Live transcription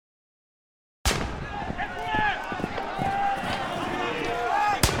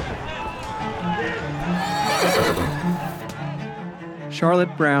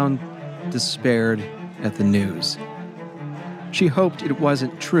Charlotte Brown despaired at the news. She hoped it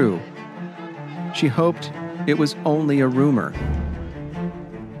wasn't true. She hoped it was only a rumor.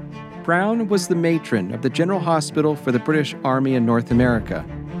 Brown was the matron of the General Hospital for the British Army in North America.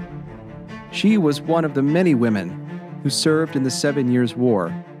 She was one of the many women who served in the 7 Years' War.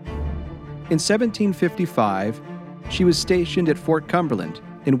 In 1755, she was stationed at Fort Cumberland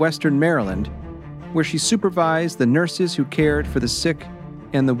in western Maryland, where she supervised the nurses who cared for the sick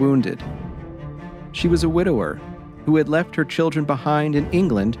and the wounded. She was a widower who had left her children behind in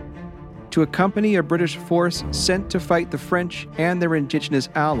England to accompany a British force sent to fight the French and their indigenous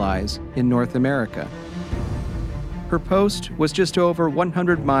allies in North America. Her post was just over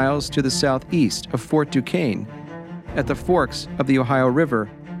 100 miles to the southeast of Fort Duquesne, at the forks of the Ohio River,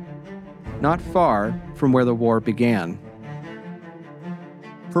 not far from where the war began.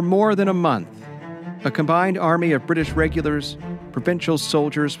 For more than a month, a combined army of British regulars, provincial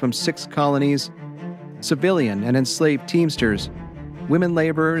soldiers from 6 colonies, civilian and enslaved teamsters, women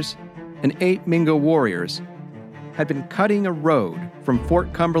laborers, and 8 Mingo warriors had been cutting a road from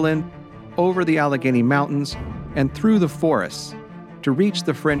Fort Cumberland over the Allegheny Mountains and through the forests to reach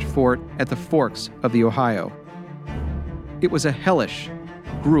the French fort at the forks of the Ohio. It was a hellish,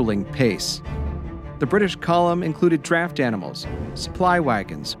 grueling pace. The British column included draft animals, supply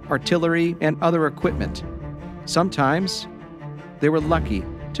wagons, artillery, and other equipment. Sometimes, they were lucky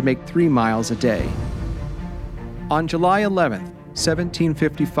to make 3 miles a day. On July 11th,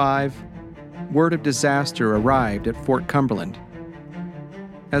 1755, word of disaster arrived at Fort Cumberland.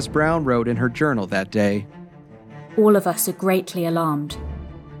 As Brown wrote in her journal that day, "All of us are greatly alarmed.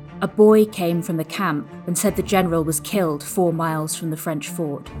 A boy came from the camp and said the general was killed 4 miles from the French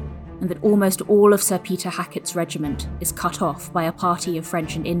fort, and that almost all of Sir Peter Hackett's regiment is cut off by a party of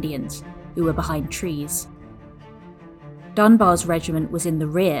French and Indians who were behind trees. Dunbar's regiment was in the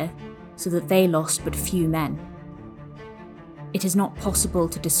rear, so that they lost but few men. It is not possible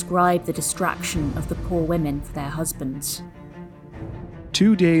to describe the distraction of the poor women for their husbands."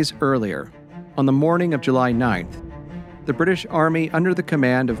 2 days earlier, on the morning of July 9th, the British Army under the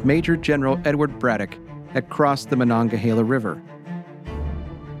command of Major General Edward Braddock had crossed the Monongahela River.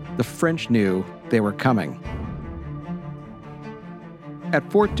 The French knew they were coming. At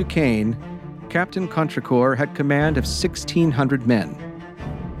Fort Duquesne, Captain Contrecoeur had command of 1,600 men.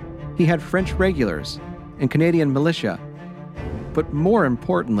 He had French regulars and Canadian militia, but more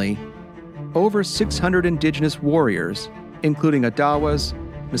importantly, over 600 Indigenous warriors, including Odawas,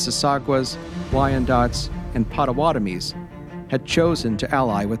 Mississaugas, Wyandots, and Potawatomis, had chosen to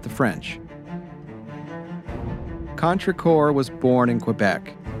ally with the French. Contrecoeur was born in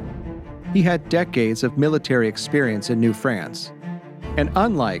Quebec. He had decades of military experience in New France, and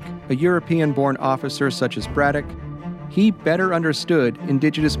unlike a European-born officer such as Braddock, he better understood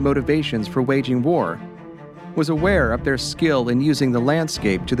Indigenous motivations for waging war, was aware of their skill in using the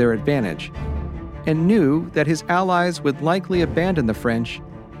landscape to their advantage, and knew that his allies would likely abandon the French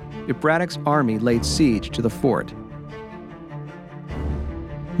if Braddock's army laid siege to the fort.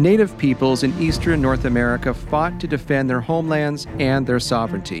 Native peoples in eastern North America fought to defend their homelands and their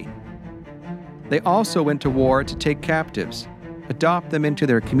sovereignty. They also went to war to take captives, adopt them into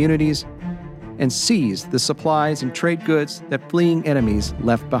their communities, and seize the supplies and trade goods that fleeing enemies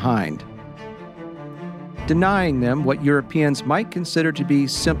left behind. Denying them what Europeans might consider to be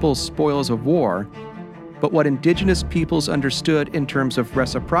simple spoils of war, but what Indigenous peoples understood in terms of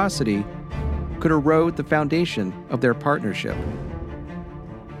reciprocity, could erode the foundation of their partnership.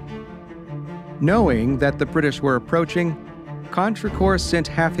 Knowing that the British were approaching, Contrecoeur sent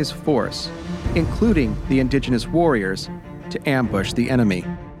half his force, including the Indigenous warriors, to ambush the enemy.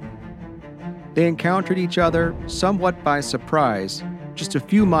 They encountered each other somewhat by surprise, just a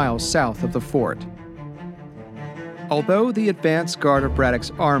few miles south of the fort. Although the advance guard of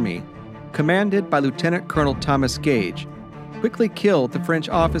Braddock's army, commanded by Lieutenant Colonel Thomas Gage, quickly killed the French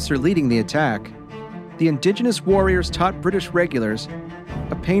officer leading the attack, the Indigenous warriors taught British regulars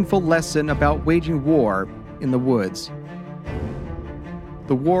a painful lesson about waging war in the woods.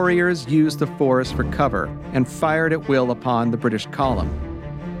 The warriors used the forest for cover and fired at will upon the British column,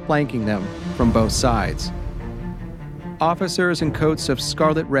 flanking them from both sides. Officers in coats of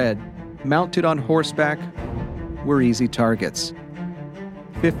scarlet red, mounted on horseback, were easy targets.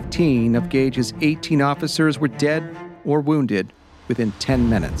 15 of Gage's 18 officers were dead or wounded within 10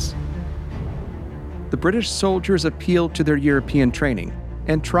 minutes. The British soldiers appealed to their European training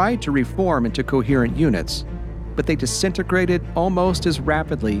and tried to reform into coherent units, but they disintegrated almost as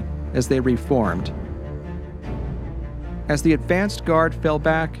rapidly as they reformed. As the advanced guard fell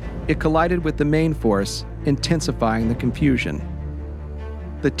back, it collided with the main force, intensifying the confusion.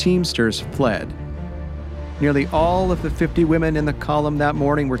 the teamsters fled. Nearly all of the 50 women in the column that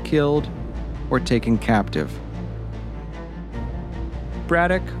morning were killed or taken captive.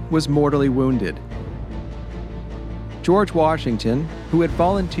 Braddock was mortally wounded. George Washington, who had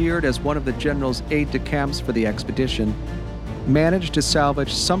volunteered as one of the general's aides-de-camp for the expedition, managed to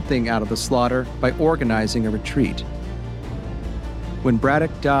salvage something out of the slaughter by organizing a retreat. When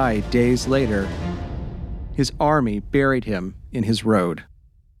Braddock died days later, his army buried him in his road.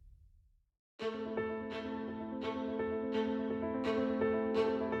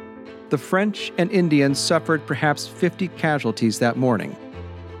 The French and Indians suffered perhaps 50 casualties that morning.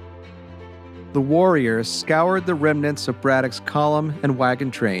 The warriors scoured the remnants of Braddock's column and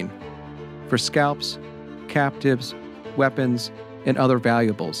wagon train for scalps, captives, weapons, and other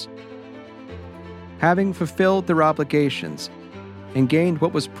valuables. Having fulfilled their obligations and gained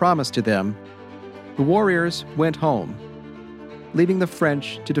what was promised to them, the warriors went home, leaving the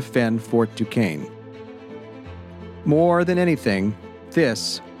French to defend Fort Duquesne. More than anything,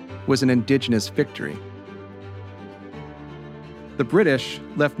 this was an Indigenous victory. The British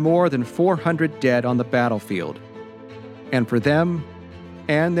left more than 400 dead on the battlefield, and for them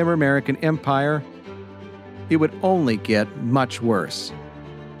and their American empire, it would only get much worse.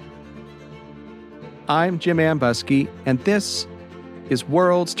 I'm Jim Ambuske, and this is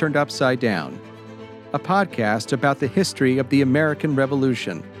Worlds Turned Upside Down, a podcast about the history of the American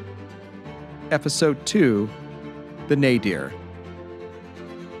Revolution. Episode 2, The Nadir.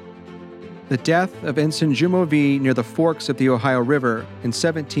 The death of Ensign Jumovie near the forks of the Ohio River in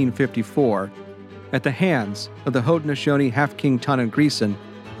 1754 at the hands of the Haudenosaunee half-king Griffin,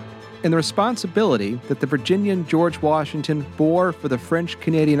 and the responsibility that the Virginian George Washington bore for the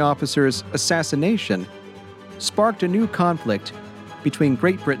French-Canadian officer's assassination sparked a new conflict between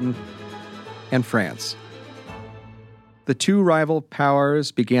Great Britain and France. The two rival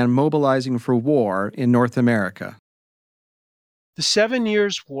powers began mobilizing for war in North America. The 7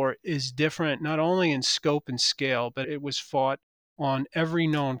 Years' War is different not only in scope and scale, but it was fought on every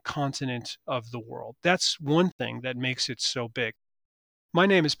known continent of the world. That's one thing that makes it so big. My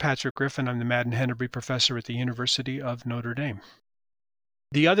name is Patrick Griffin. I'm the Madden Henry Professor at the University of Notre Dame.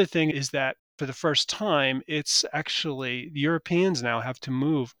 The other thing is that for the first time, it's actually the Europeans now have to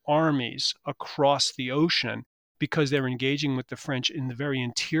move armies across the ocean because they're engaging with the French in the very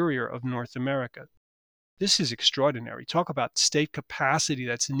interior of North America. This is extraordinary. Talk about state capacity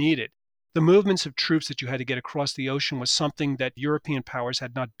that's needed. The movements of troops that you had to get across the ocean was something that European powers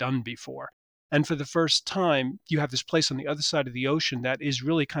had not done before. And for the first time, you have this place on the other side of the ocean that is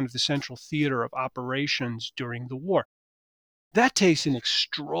really kind of the central theater of operations during the war. That takes an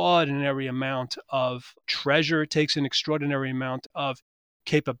extraordinary amount of treasure. It takes an extraordinary amount of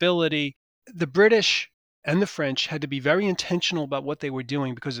capability. The British and the French had to be very intentional about what they were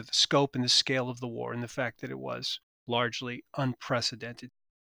doing because of the scope and the scale of the war and the fact that it was largely unprecedented.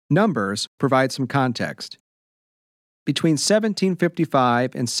 Numbers provide some context. Between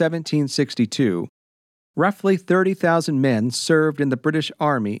 1755 and 1762, roughly 30,000 men served in the British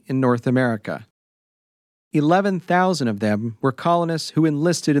Army in North America. 11,000 of them were colonists who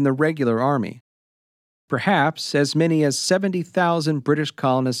enlisted in the regular army. Perhaps as many as 70,000 British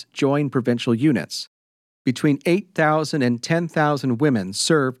colonists joined provincial units. Between 8,000 and 10,000 women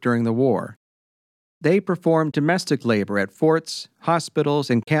served during the war. They performed domestic labor at forts, hospitals,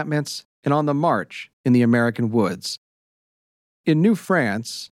 encampments, and on the march in the American woods. In New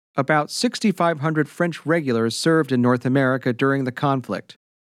France, about 6,500 French regulars served in North America during the conflict.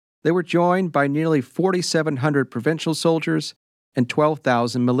 They were joined by nearly 4,700 provincial soldiers and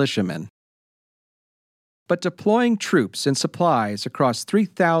 12,000 militiamen. But deploying troops and supplies across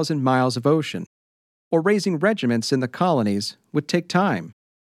 3,000 miles of ocean, or raising regiments in the colonies, would take time.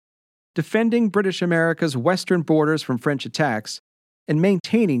 Defending British America's western borders from French attacks and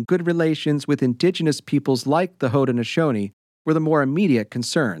maintaining good relations with indigenous peoples like the Haudenosaunee were the more immediate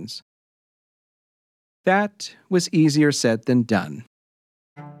concerns. That was easier said than done.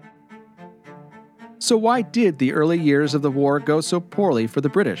 So why did the early years of the war go so poorly for the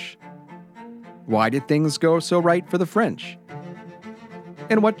British? Why did things go so right for the French?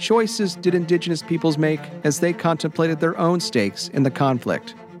 And what choices did indigenous peoples make as they contemplated their own stakes in the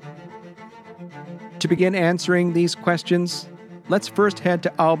conflict? To begin answering these questions, let's first head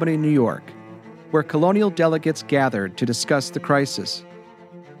to Albany, New York, where colonial delegates gathered to discuss the crisis.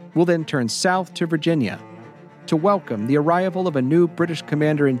 We'll then turn south to Virginia to welcome the arrival of a new British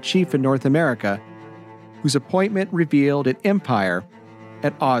commander-in-chief in North America, whose appointment revealed an empire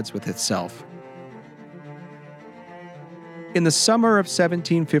at odds with itself. In the summer of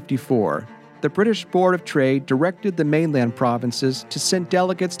 1754, the British Board of Trade directed the mainland provinces to send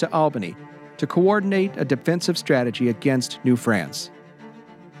delegates to Albany to coordinate a defensive strategy against New France.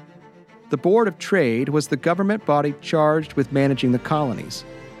 The Board of Trade was the government body charged with managing the colonies.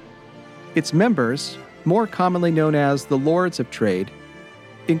 Its members, more commonly known as the Lords of Trade,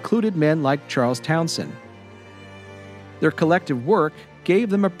 included men like Charles Townshend. Their collective work gave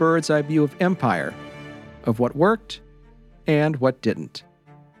them a bird's-eye view of empire, of what worked and what didn't.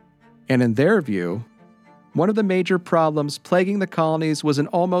 And in their view, one of the major problems plaguing the colonies was an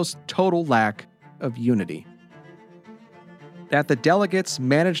almost total lack of unity. That the delegates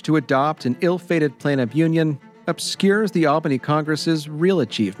managed to adopt an ill-fated plan of union obscures the Albany Congress's real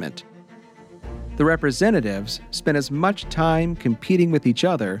achievement. The representatives spent as much time competing with each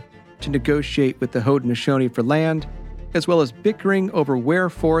other to negotiate with the Haudenosaunee for land, as well as bickering over where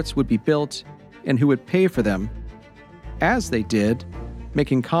forts would be built and who would pay for them, as they did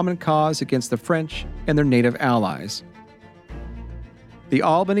making common cause against the French and their native allies. The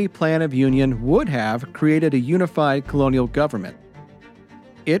Albany Plan of Union would have created a unified colonial government.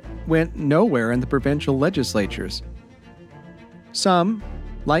 It went nowhere in the provincial legislatures. Some,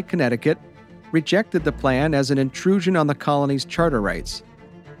 like Connecticut, rejected the plan as an intrusion on the colony's charter rights.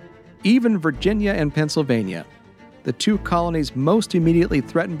 Even Virginia and Pennsylvania, the two colonies most immediately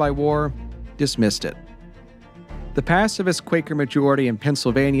threatened by war, dismissed it. The pacifist Quaker majority in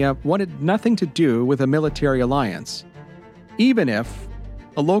Pennsylvania wanted nothing to do with a military alliance, even if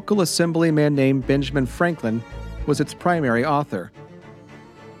a local assemblyman named Benjamin Franklin was its primary author.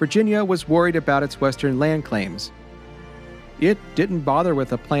 Virginia was worried about its western land claims. It didn't bother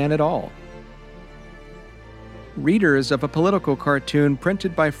with a plan at all. Readers of a political cartoon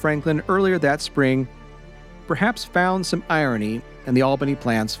printed by Franklin earlier that spring perhaps found some irony in the Albany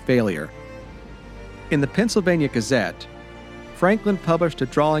Plan's failure. In the Pennsylvania Gazette, Franklin published a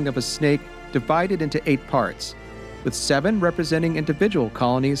drawing of a snake divided into 8 parts, with 7 representing individual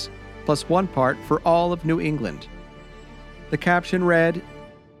colonies, plus 1 part for all of New England. The caption read,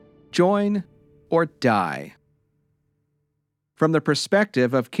 "Join or die." From the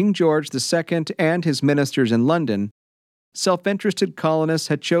perspective of King George II and his ministers in London, self-interested colonists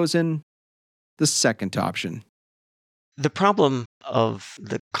had chosen the second option. The problem of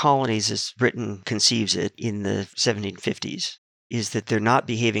the colonies, as Britain conceives it in the 1750s, is that they're not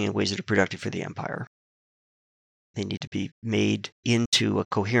behaving in ways that are productive for the empire. They need to be made into a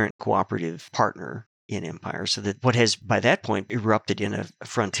coherent, cooperative partner in empire so that what has, by that point, erupted in a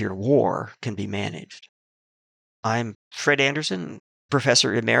frontier war can be managed. I'm Fred Anderson,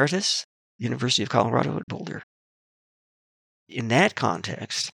 Professor Emeritus, University of Colorado at Boulder. In that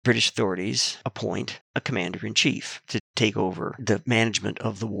context, British authorities appoint a commander-in-chief to take over the management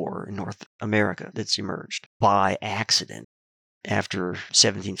of the war in North America that's emerged by accident after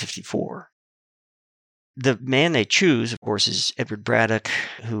 1754. The man they choose, of course, is Edward Braddock,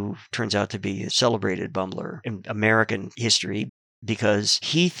 who turns out to be a celebrated bumbler in American history because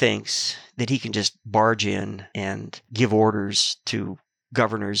he thinks that he can just barge in and give orders to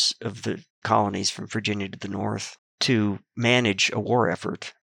governors of the colonies from Virginia to the north to manage a war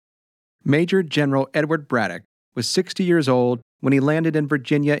effort. Major General Edward Braddock was 60 years old when he landed in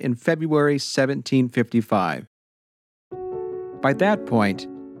Virginia in February 1755. By that point,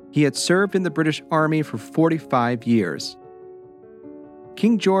 he had served in the British Army for 45 years.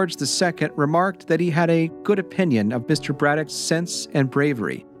 King George II remarked that he had a good opinion of Mr. Braddock's sense and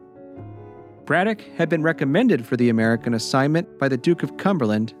bravery. Braddock had been recommended for the American assignment by the Duke of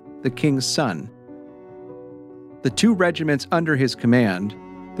Cumberland, the king's son. The 2 regiments under his command,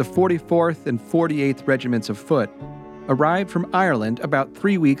 the 44th and 48th Regiments of Foot, arrived from Ireland about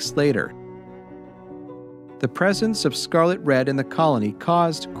 3 weeks later. The presence of scarlet red in the colony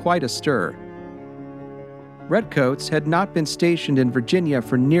caused quite a stir. Redcoats had not been stationed in Virginia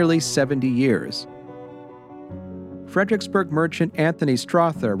for nearly 70 years. Fredericksburg merchant Anthony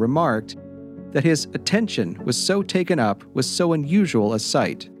Strother remarked that his attention was so taken up with so unusual a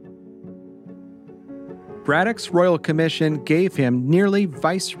sight. Braddock's royal commission gave him nearly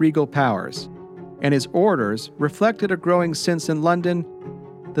vice-regal powers, and his orders reflected a growing sense in London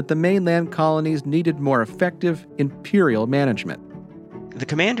that the mainland colonies needed more effective imperial management. The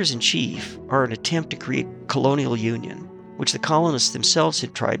commanders-in-chief are an attempt to create colonial union, which the colonists themselves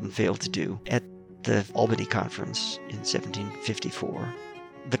had tried and failed to do at the Albany Conference in 1754.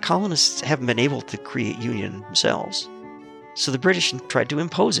 The colonists haven't been able to create union themselves, so the British tried to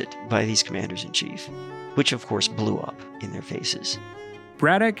impose it by these commanders-in-chief, which of course blew up in their faces.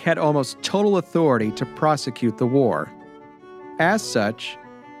 Braddock had almost total authority to prosecute the war. As such,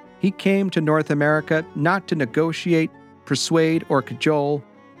 he came to North America not to negotiate, persuade, or cajole,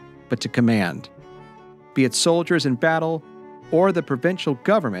 but to command, be it soldiers in battle or the provincial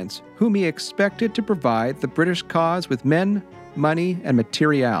governments whom he expected to provide the British cause with men, money, and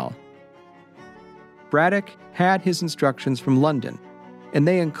material. Braddock had his instructions from London, and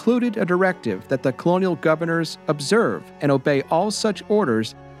they included a directive that the colonial governors observe and obey all such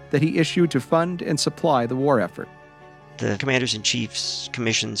orders that he issued to fund and supply the war effort. The commanders-in-chief's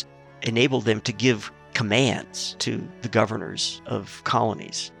commissions enabled them to give commands to the governors of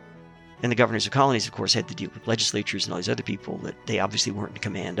colonies. And the governors of colonies, of course, had to deal with legislatures and all these other people that they obviously weren't in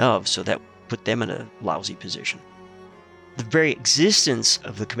command of, so that put them in a lousy position. The very existence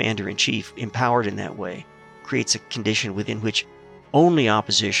of the commander-in-chief, empowered in that way, creates a condition within which only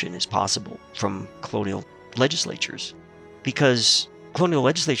opposition is possible from colonial legislatures, because colonial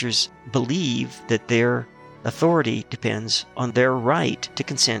legislatures believe that their authority depends on their right to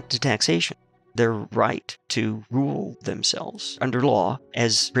consent to taxation, their right to rule themselves under law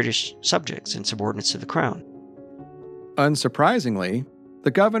as British subjects and subordinates to the crown. Unsurprisingly,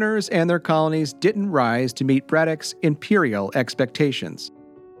 the governors and their colonies didn't rise to meet Braddock's imperial expectations.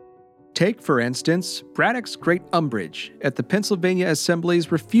 Take, for instance, Braddock's great umbrage at the Pennsylvania Assembly's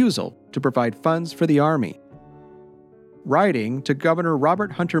refusal to provide funds for the army. Writing to Governor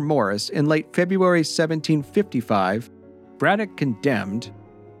Robert Hunter Morris in late February 1755, Braddock condemned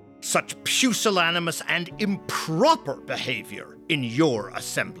such pusillanimous and improper behavior in your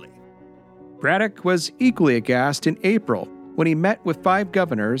assembly. Braddock was equally aghast in April when he met with 5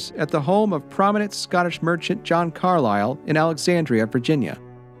 governors at the home of prominent Scottish merchant John Carlyle in Alexandria, Virginia.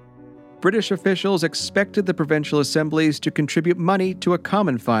 British officials expected the provincial assemblies to contribute money to a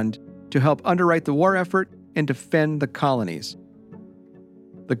common fund to help underwrite the war effort and defend the colonies.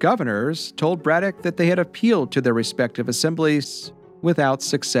 The governors told Braddock that they had appealed to their respective assemblies without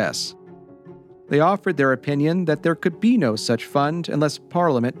success. They offered their opinion that there could be no such fund unless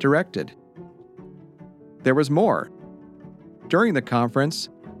Parliament directed. There was more. During the conference,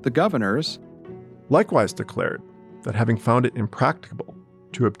 the governors likewise declared that having found it impracticable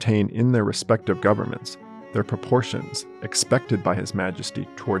to obtain in their respective governments their proportions expected by His Majesty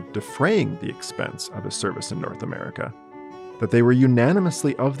toward defraying the expense of his service in North America, that they were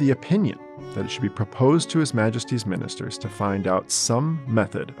unanimously of the opinion that it should be proposed to His Majesty's ministers to find out some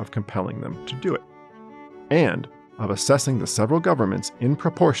method of compelling them to do it, and of assessing the several governments in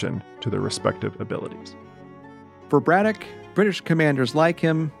proportion to their respective abilities. For Braddock, British commanders like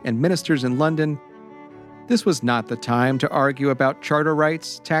him, and ministers in London, this was not the time to argue about charter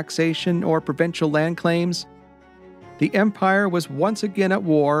rights, taxation, or provincial land claims. The empire was once again at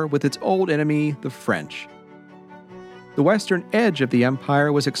war with its old enemy, the French. The western edge of the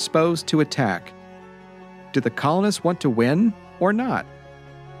empire was exposed to attack. Did the colonists want to win or not?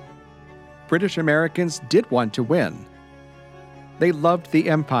 British Americans did want to win. They loved the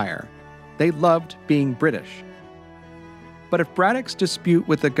empire. They loved being British. But if Braddock's dispute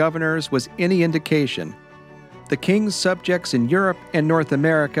with the governors was any indication, the king's subjects in Europe and North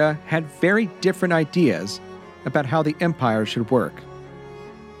America had very different ideas about how the empire should work.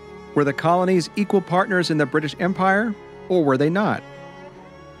 Were the colonies equal partners in the British Empire, or were they not?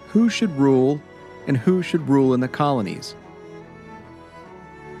 Who should rule, and who should rule in the colonies?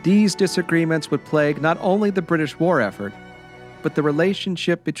 These disagreements would plague not only the British war effort, but the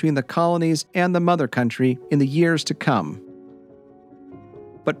relationship between the colonies and the mother country in the years to come.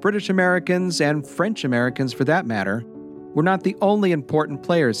 But British Americans, and French Americans for that matter, were not the only important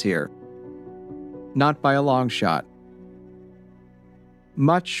players here. Not by a long shot.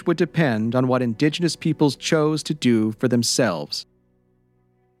 Much would depend on what Indigenous peoples chose to do for themselves.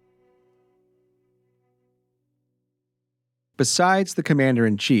 Besides the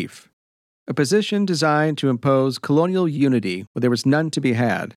commander-in-chief, a position designed to impose colonial unity where there was none to be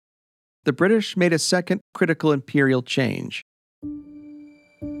had, the British made a second critical imperial change.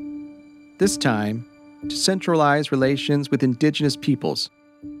 This time, to centralize relations with Indigenous peoples.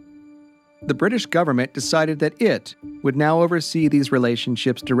 The British government decided that it would now oversee these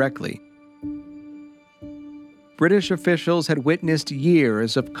relationships directly. British officials had witnessed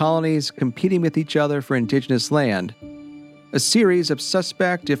years of colonies competing with each other for Indigenous land, a series of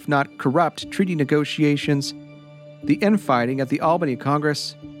suspect, if not corrupt, treaty negotiations, the infighting at the Albany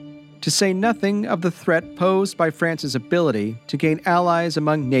Congress, to say nothing of the threat posed by France's ability to gain allies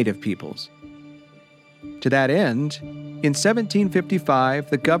among native peoples. To that end, in 1755,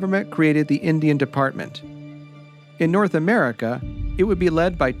 the government created the Indian Department. In North America, it would be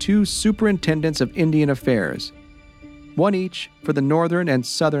led by 2 superintendents of Indian affairs, one each for the northern and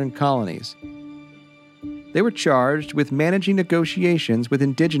southern colonies. They were charged with managing negotiations with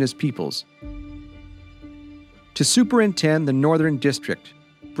Indigenous peoples. To superintend the Northern District,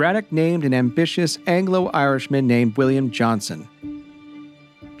 Braddock named an ambitious Anglo-Irishman named William Johnson.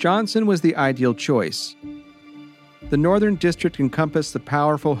 Johnson was the ideal choice. The Northern District encompassed the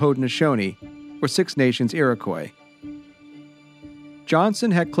powerful Haudenosaunee, or Six Nations Iroquois.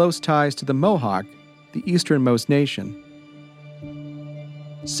 Johnson had close ties to the Mohawk, the easternmost nation.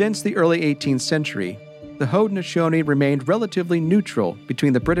 Since the early 18th century, the Haudenosaunee remained relatively neutral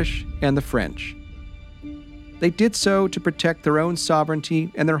between the British and the French. They did so to protect their own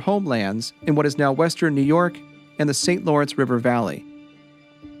sovereignty and their homelands in what is now western New York and the St. Lawrence River Valley.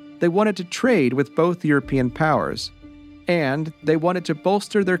 They wanted to trade with both European powers, and they wanted to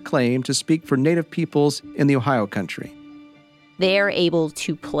bolster their claim to speak for Native peoples in the Ohio country. They are able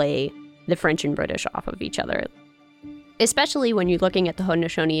to play the French and British off of each other, especially when you're looking at the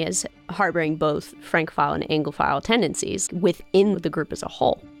Haudenosaunee as harboring both Francophile and Anglophile tendencies within the group as a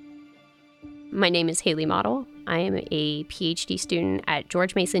whole. My name is Hayley Madl. I am a PhD student at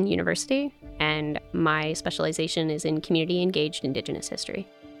George Mason University, and my specialization is in community-engaged Indigenous history.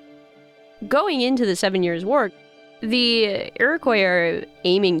 Going into the 7 Years' War, the Iroquois are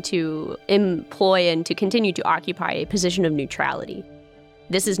aiming to employ and to continue to occupy a position of neutrality.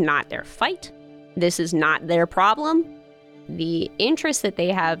 This is not their fight. This is not their problem. The interest that they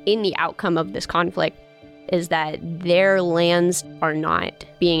have in the outcome of this conflict is that their lands are not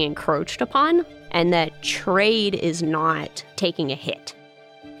being encroached upon and that trade is not taking a hit.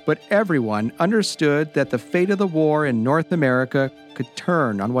 But everyone understood that the fate of the war in North America could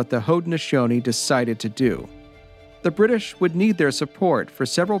turn on what the Haudenosaunee decided to do. The British would need their support for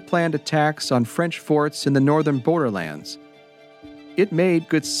several planned attacks on French forts in the northern borderlands. It made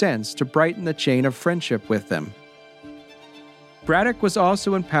good sense to brighten the chain of friendship with them. Braddock was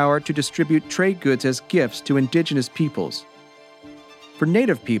also empowered to distribute trade goods as gifts to Indigenous peoples. For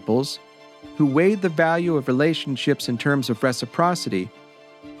Native peoples, who weighed the value of relationships in terms of reciprocity,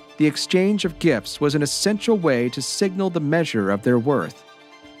 the exchange of gifts was an essential way to signal the measure of their worth.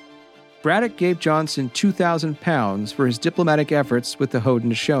 Braddock gave Johnson 2,000 pounds for his diplomatic efforts with the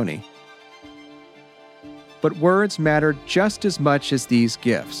Haudenosaunee. But words mattered just as much as these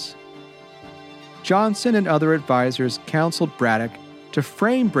gifts. Johnson and other advisors counseled Braddock to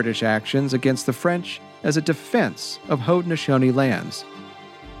frame British actions against the French as a defense of Haudenosaunee lands.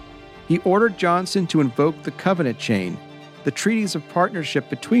 He ordered Johnson to invoke the covenant chain, the treaties of partnership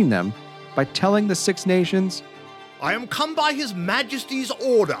between them, by telling the Six Nations, I am come by his majesty's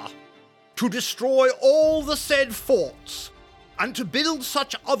order to destroy all the said forts, and to build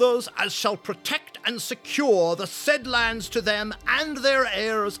such others as shall protect and secure the said lands to them and their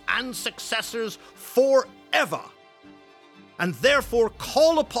heirs and successors forever, and therefore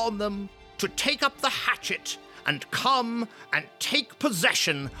call upon them to take up the hatchet and come and take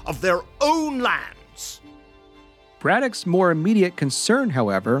possession of their own lands. Braddock's more immediate concern,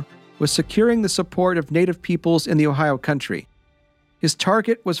 however, was securing the support of Native peoples in the Ohio country. His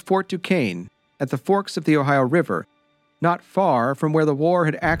target was Fort Duquesne, at the forks of the Ohio River, not far from where the war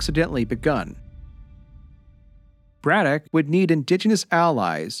had accidentally begun. Braddock would need Indigenous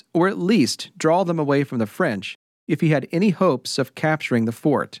allies, or at least draw them away from the French, if he had any hopes of capturing the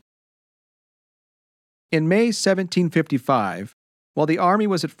fort. In May 1755, while the army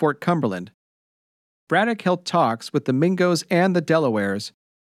was at Fort Cumberland, Braddock held talks with the Mingos and the Delawares,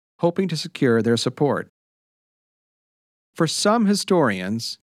 hoping to secure their support. For some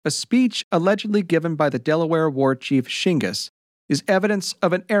historians, a speech allegedly given by the Delaware war chief Shingas is evidence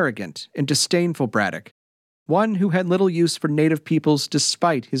of an arrogant and disdainful Braddock, one who had little use for Native peoples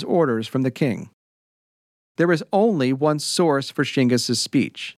despite his orders from the king. There is only one source for Shingas's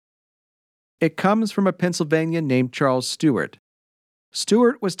speech. It comes from a Pennsylvanian named Charles Stewart.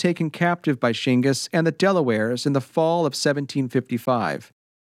 Stewart was taken captive by Shingas and the Delawares in the fall of 1755,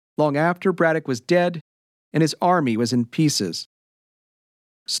 long after Braddock was dead and his army was in pieces.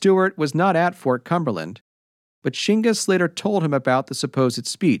 Stewart was not at Fort Cumberland, but Shingas later told him about the supposed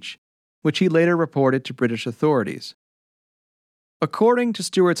speech, which he later reported to British authorities. According to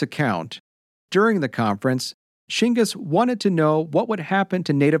Stewart's account, during the conference, Shingas wanted to know what would happen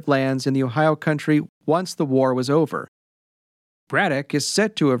to native lands in the Ohio country once the war was over. Braddock is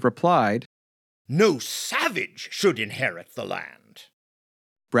said to have replied, No savage should inherit the land.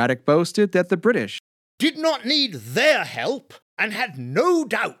 Braddock boasted that the British did not need their help and had no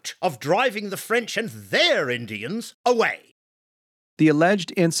doubt of driving the French and their Indians away. The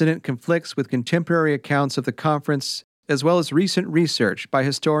alleged incident conflicts with contemporary accounts of the conference, as well as recent research by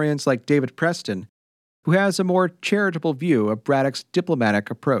historians like David Preston, who has a more charitable view of Braddock's diplomatic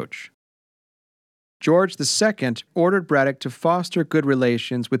approach. George II ordered Braddock to foster good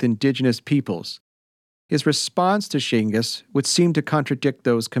relations with Indigenous peoples. his response to Shingas would seem to contradict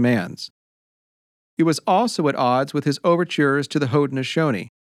those commands. It was also at odds with his overtures to the Haudenosaunee.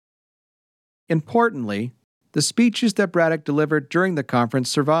 Importantly, the speeches that Braddock delivered during the conference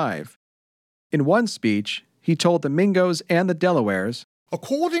survive. In one speech, he told the Mingos and the Delawares,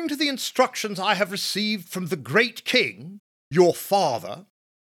 "According to the instructions I have received from the great king, your father,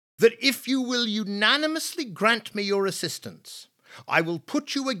 that if you will unanimously grant me your assistance, I will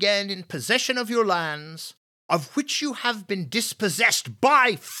put you again in possession of your lands, of which you have been dispossessed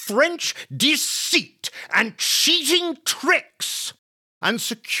by French deceit and cheating tricks, and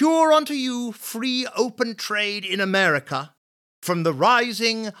secure unto you free open trade in America, from the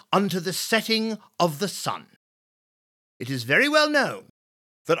rising unto the setting of the sun. It is very well known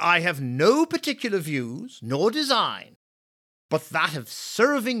that I have no particular views nor design, but that of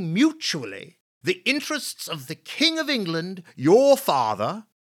serving mutually the interests of the King of England, your father,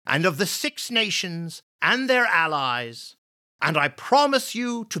 and of the 6 nations and their allies, and I promise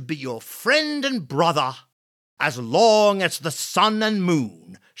you to be your friend and brother as long as the sun and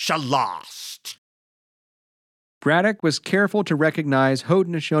moon shall last." Braddock was careful to recognize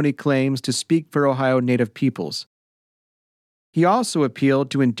Haudenosaunee claims to speak for Ohio Native peoples. He also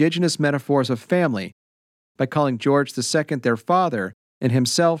appealed to indigenous metaphors of family by calling George II their father and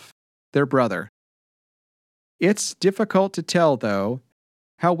himself their brother. It's difficult to tell, though,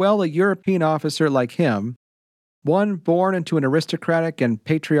 how well a European officer like him, one born into an aristocratic and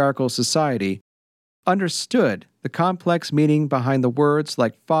patriarchal society, understood the complex meaning behind the words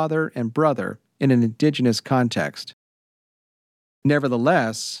like father and brother in an indigenous context.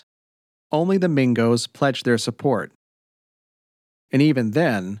 Nevertheless, only the Mingos pledged their support. And even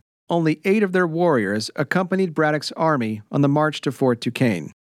then, only 8 of their warriors accompanied Braddock's army on the march to Fort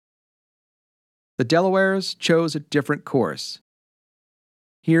Duquesne. The Delawares chose a different course.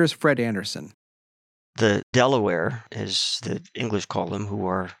 Here's Fred Anderson. The Delaware, as the English call them, who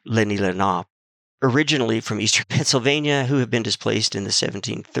are Lenni Lenape, originally from eastern Pennsylvania, who have been displaced in the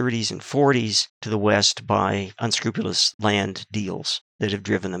 1730s and 40s to the west by unscrupulous land deals that have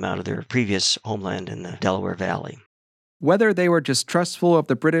driven them out of their previous homeland in the Delaware Valley. Whether they were distrustful of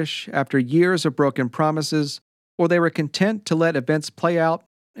the British after years of broken promises, or they were content to let events play out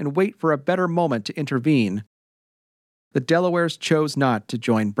and wait for a better moment to intervene, the Delawares chose not to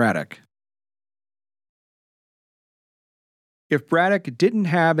join Braddock. If Braddock didn't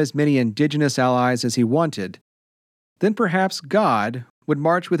have as many indigenous allies as he wanted, then perhaps God would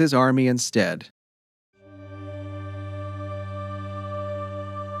march with his army instead.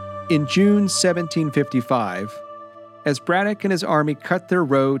 In June 1755, as Braddock and his army cut their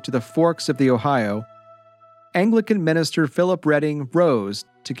road to the forks of the Ohio, Anglican minister Philip Redding rose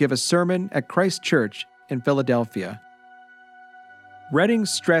to give a sermon at Christ Church in Philadelphia. Redding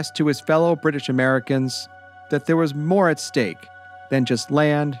stressed to his fellow British Americans that there was more at stake than just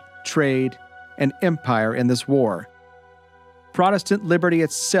land, trade, and empire in this war. Protestant liberty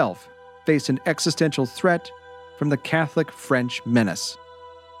itself faced an existential threat from the Catholic French menace.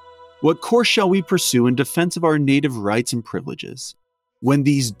 What course shall we pursue in defense of our native rights and privileges, when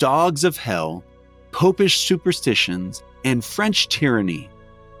these dogs of hell, popish superstitions, and French tyranny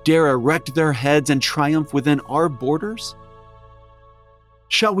dare erect their heads and triumph within our borders?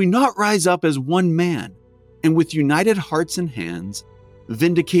 Shall we not rise up as one man, and with united hearts and hands,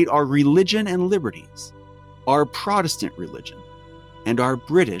 vindicate our religion and liberties, our Protestant religion, and our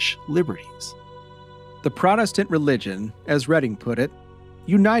British liberties? The Protestant religion, as Redding put it,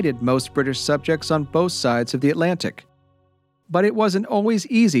 united most British subjects on both sides of the Atlantic. But it wasn't always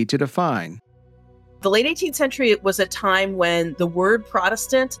easy to define. The late 18th century was a time when the word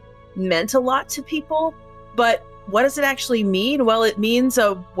Protestant meant a lot to people, but what does it actually mean? Well, it means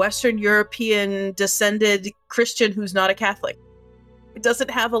a Western European descended Christian who's not a Catholic. It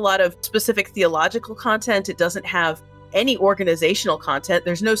doesn't have a lot of specific theological content. It doesn't have any organizational content.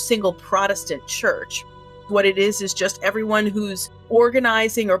 There's no single Protestant church. What it is just everyone who's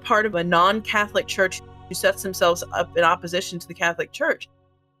organizing or part of a non-Catholic church who sets themselves up in opposition to the Catholic Church.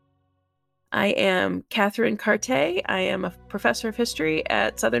 I am Katherine Carté. I am a professor of history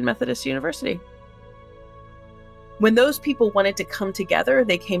at Southern Methodist University. When those people wanted to come together,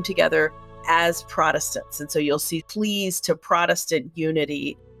 they came together as Protestants. And so you'll see pleas to Protestant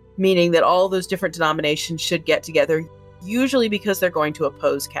unity, meaning that all those different denominations should get together, usually because they're going to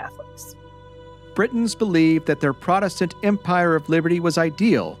oppose Catholics. Britons believed that their Protestant empire of liberty was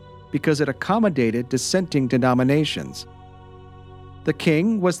ideal because it accommodated dissenting denominations. The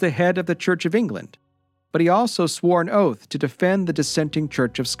king was the head of the Church of England, but he also swore an oath to defend the dissenting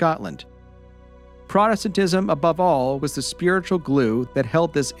Church of Scotland. Protestantism, above all, was the spiritual glue that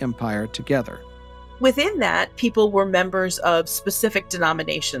held this empire together. Within that, people were members of specific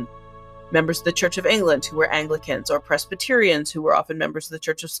denominations, members of the Church of England who were Anglicans, or Presbyterians who were often members of the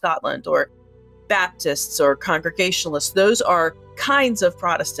Church of Scotland, or Baptists or Congregationalists. Those are kinds of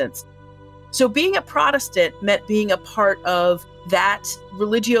Protestants. So being a Protestant meant being a part of that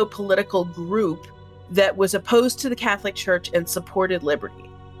religio-political group that was opposed to the Catholic Church and supported liberty.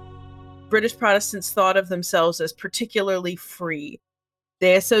 British Protestants thought of themselves as particularly free.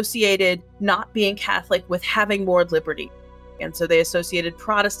 They associated not being Catholic with having more liberty. And so they associated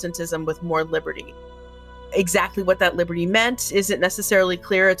Protestantism with more liberty. Exactly what that liberty meant isn't necessarily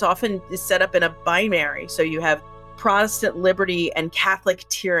clear. It's often set up in a binary. So you have Protestant liberty and Catholic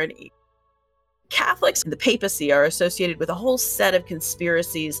tyranny. Catholics and the papacy are associated with a whole set of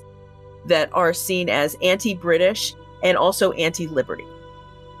conspiracies that are seen as anti-British and also anti-liberty.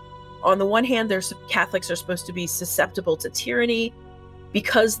 On the one hand, Catholics are supposed to be susceptible to tyranny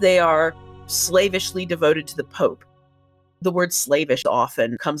because they are slavishly devoted to the Pope. The word slavish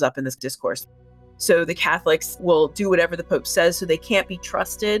often comes up in this discourse. So the Catholics will do whatever the Pope says, so they can't be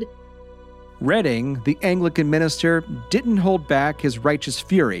trusted. Reading, the Anglican minister, didn't hold back his righteous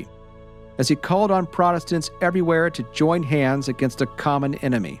fury as he called on Protestants everywhere to join hands against a common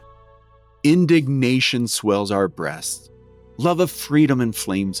enemy. Indignation swells our breasts. Love of freedom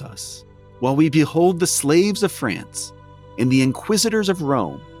inflames us, while we behold the slaves of France and the inquisitors of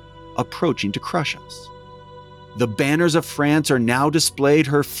Rome approaching to crush us. The banners of France are now displayed,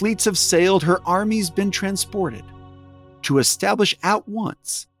 her fleets have sailed, her armies been transported, to establish at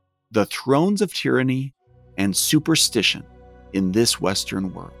once the thrones of tyranny and superstition in this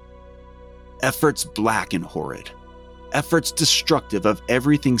Western world. Efforts black and horrid, efforts destructive of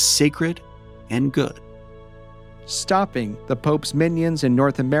everything sacred and good. Stopping the Pope's minions in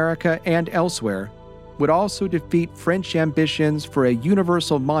North America and elsewhere would also defeat French ambitions for a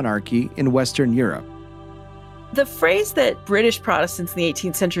universal monarchy in Western Europe. The phrase that British Protestants in the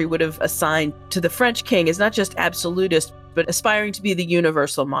 18th century would have assigned to the French king is not just absolutist, but aspiring to be the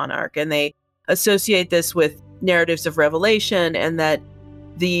universal monarch. And they associate this with narratives of Revelation and that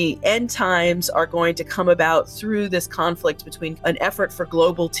the end times are going to come about through this conflict between an effort for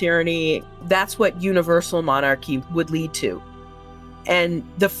global tyranny. That's what universal monarchy would lead to. And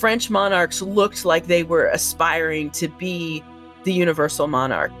the French monarchs looked like they were aspiring to be the universal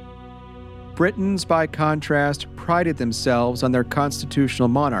monarch. Britons, by contrast, prided themselves on their constitutional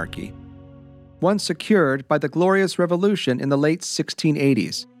monarchy, one secured by the Glorious Revolution in the late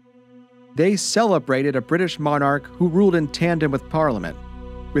 1680s. They celebrated a British monarch who ruled in tandem with Parliament,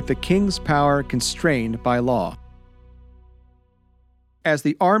 with the king's power constrained by law. As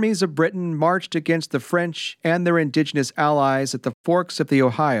the armies of Britain marched against the French and their indigenous allies at the forks of the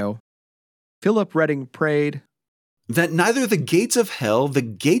Ohio, Philip Redding prayed, "That neither the gates of hell, the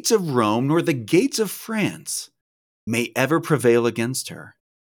gates of Rome, nor the gates of France may ever prevail against her.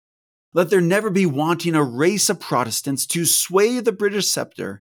 Let there never be wanting a race of Protestants to sway the British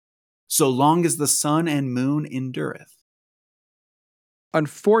scepter, so long as the sun and moon endureth."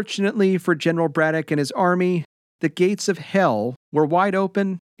 Unfortunately for General Braddock and his army, the gates of hell were wide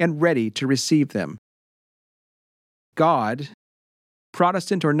open and ready to receive them. God,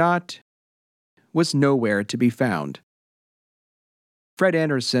 Protestant or not, was nowhere to be found. Fred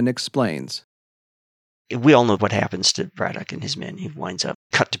Anderson explains. We all know what happens to Braddock and his men. He winds up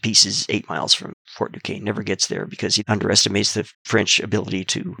cut to pieces 8 miles from Fort Duquesne, never gets there because he underestimates the French ability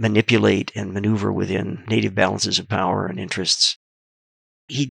to manipulate and maneuver within native balances of power and interests.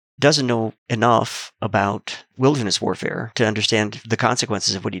 He doesn't know enough about wilderness warfare to understand the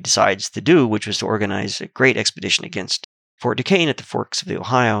consequences of what he decides to do, which was to organize a great expedition against Fort Duquesne at the forks of the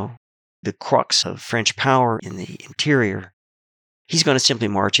Ohio, the crux of French power in the interior. He's going to simply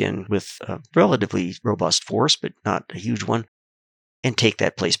march in with a relatively robust force, but not a huge one, and take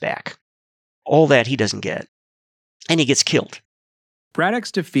that place back. All that he doesn't get. And he gets killed.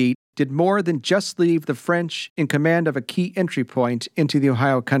 Braddock's defeat did more than just leave the French in command of a key entry point into the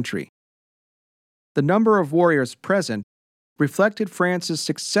Ohio country. The number of warriors present reflected France's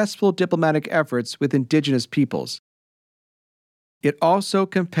successful diplomatic efforts with indigenous peoples. It also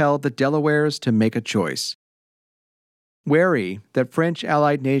compelled the Delawares to make a choice. Wary that French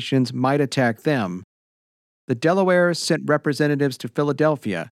allied nations might attack them, the Delawares sent representatives to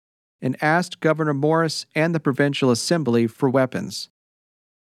Philadelphia and asked Governor Morris and the Provincial Assembly for weapons.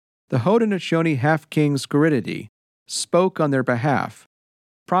 The Haudenosaunee half-king Squiridae spoke on their behalf,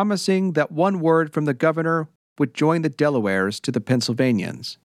 promising that one word from the governor would join the Delawares to the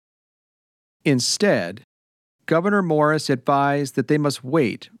Pennsylvanians. Instead, Governor Morris advised that they must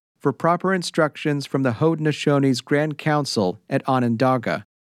wait for proper instructions from the Haudenosaunee Grand Council at Onondaga.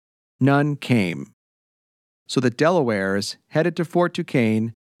 None came. so the Delawares headed to Fort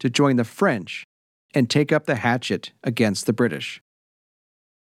Duquesne to join the French and take up the hatchet against the British.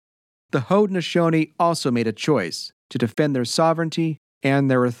 The Haudenosaunee also made a choice to defend their sovereignty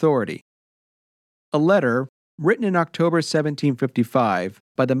and their authority. A letter, written in October 1755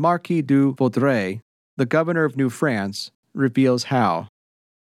 by the Marquis du Vaudreuil, the governor of New France, reveals how.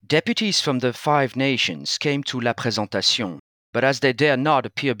 Deputies from the 5 nations came to La Présentation, but as they dare not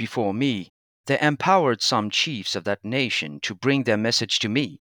appear before me, they empowered some chiefs of that nation to bring their message to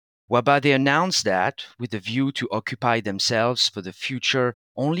me, whereby they announced that, with a view to occupy themselves for the future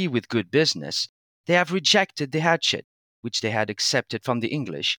only with good business, they have rejected the hatchet, which they had accepted from the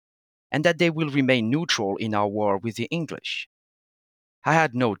English, and that they will remain neutral in our war with the English. I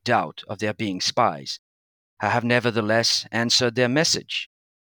had no doubt of their being spies. I have nevertheless answered their message.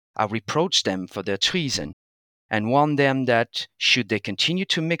 I reproached them for their treason, and warned them that, should they continue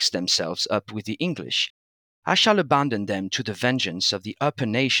to mix themselves up with the English, I shall abandon them to the vengeance of the upper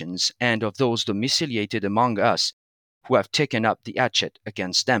nations and of those domiciliated among us who have taken up the hatchet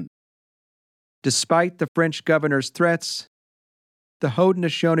against them. Despite the French governor's threats, the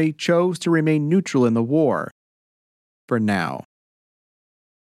Haudenosaunee chose to remain neutral in the war, for now.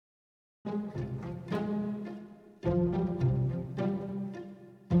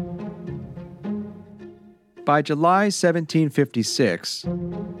 By July 1756,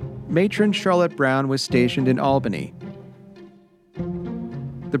 Matron Charlotte Brown was stationed in Albany.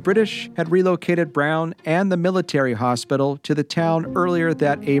 The British had relocated Brown and the military hospital to the town earlier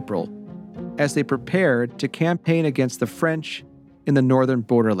that April, as they prepared to campaign against the French in the northern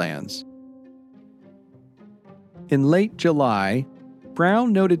borderlands. In late July,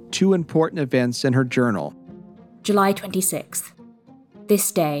 Brown noted 2 important events in her journal. July 26th.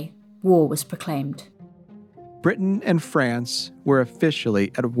 This day, war was proclaimed. Britain and France were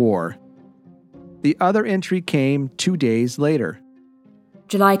officially at war. The other entry came 2 days later.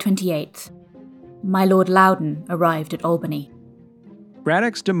 July 28th. My Lord Loudon arrived at Albany.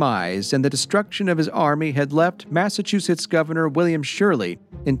 Braddock's demise and the destruction of his army had left Massachusetts Governor William Shirley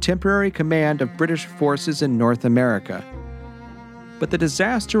in temporary command of British forces in North America. But the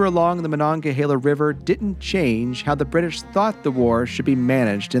disaster along the Monongahela River didn't change how the British thought the war should be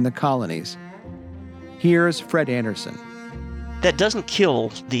managed in the colonies. Here's Fred Anderson. That doesn't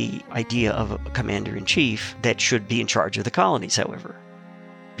kill the idea of a commander-in-chief that should be in charge of the colonies, however.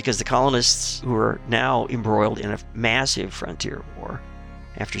 Because the colonists, who are now embroiled in a massive frontier war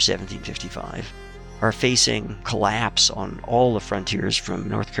after 1755, are facing collapse on all the frontiers from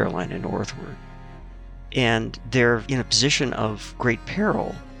North Carolina northward. And they're in a position of great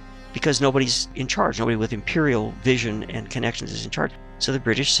peril because nobody's in charge. Nobody with imperial vision and connections is in charge. So the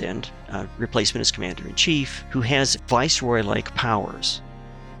British send a replacement as commander-in-chief who has viceroy-like powers.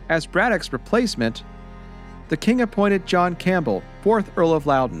 As Braddock's replacement, the king appointed John Campbell, 4th Earl of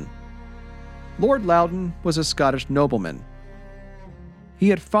Loudon. Lord Loudon was a Scottish nobleman. He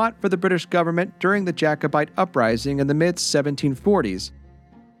had fought for the British government during the Jacobite uprising in the mid-1740s,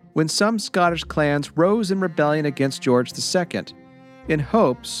 when some Scottish clans rose in rebellion against George II, in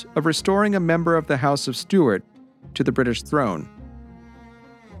hopes of restoring a member of the House of Stuart to the British throne.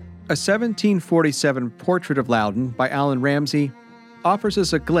 A 1747 portrait of Loudon by Allan Ramsay offers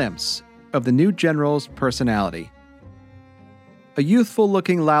us a glimpse of the new general's personality. A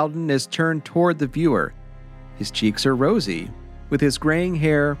youthful-looking Loudon is turned toward the viewer. His cheeks are rosy, with his graying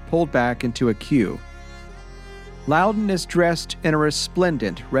hair pulled back into a queue. Loudon is dressed in a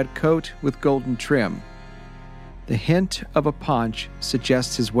resplendent red coat with golden trim. The hint of a paunch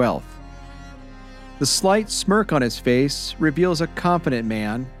suggests his wealth. The slight smirk on his face reveals a confident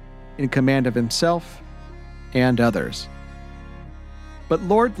man in command of himself and others. But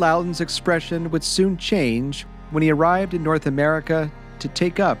Lord Loudon's expression would soon change when he arrived in North America to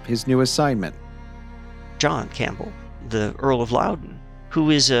take up his new assignment. John Campbell, the Earl of Loudon,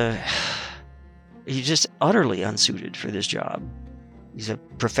 who is he's just utterly unsuited for this job. He's a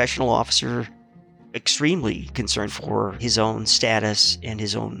professional officer, extremely concerned for his own status and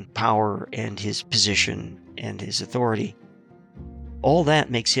his own power and his position and his authority. All that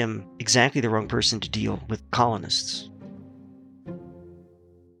makes him exactly the wrong person to deal with colonists.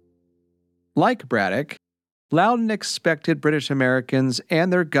 Like Braddock, Loudon expected British Americans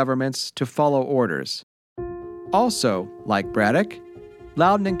and their governments to follow orders. Also, like Braddock,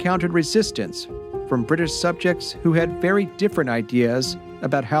 Loudon encountered resistance from British subjects who had very different ideas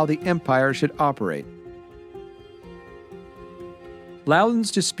about how the empire should operate.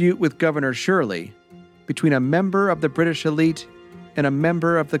 Loudon's dispute with Governor Shirley, between a member of the British elite and a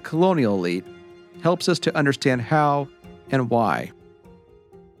member of the colonial elite, helps us to understand how and why.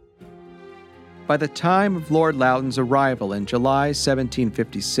 by the time of Lord Loudoun's arrival in July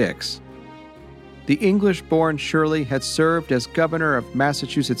 1756. The English-born Shirley had served as governor of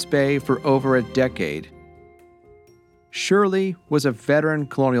Massachusetts Bay for over a decade. Shirley was a veteran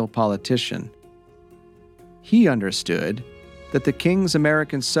colonial politician. He understood that the king's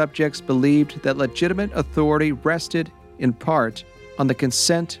American subjects believed that legitimate authority rested, in part, on the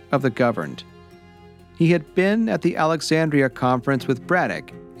consent of the governed. He had been at the Alexandria Conference with Braddock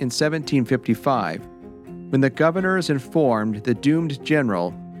in 1755, when the governors informed the doomed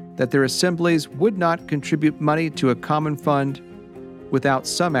general that their assemblies would not contribute money to a common fund without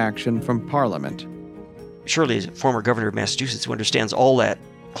some action from Parliament. Shirley is a former governor of Massachusetts who understands all that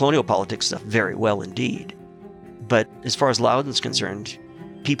colonial politics stuff very well indeed. But as far as Loudoun's concerned,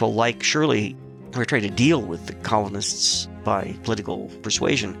 people like Shirley, who are trying to deal with the colonists by political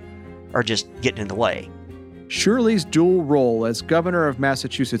persuasion, are just getting in the way. Shirley's dual role as governor of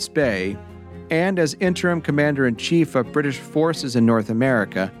Massachusetts Bay and as interim commander-in-chief of British forces in North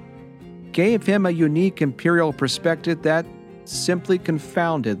America gave him a unique imperial perspective that simply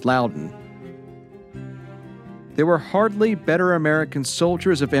confounded Loudoun. There were hardly better American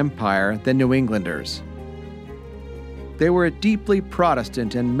soldiers of empire than New Englanders. They were a deeply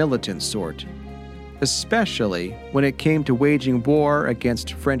Protestant and militant sort, especially when it came to waging war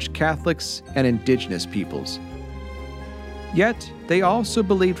against French Catholics and Indigenous peoples. Yet, they also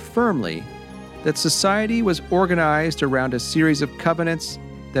believed firmly that society was organized around a series of covenants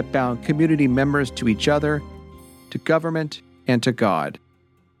that bound community members to each other, to government, and to God.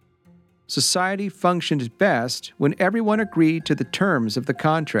 Society functioned best when everyone agreed to the terms of the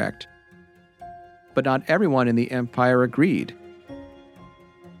contract. But not everyone in the empire agreed.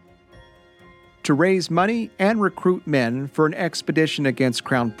 To raise money and recruit men for an expedition against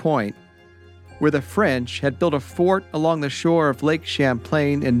Crown Point, where the French had built a fort along the shore of Lake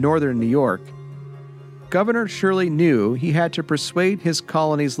Champlain in northern New York, Governor Shirley knew he had to persuade his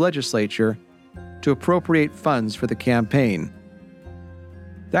colony's legislature to appropriate funds for the campaign.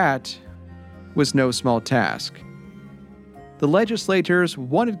 That was no small task. The legislators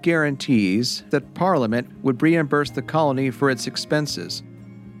wanted guarantees that Parliament would reimburse the colony for its expenses.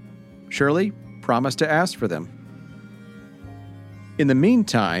 Shirley promised to ask for them. In the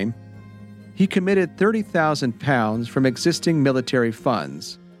meantime, he committed £30,000 from existing military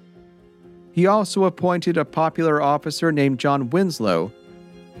funds. He also appointed a popular officer named John Winslow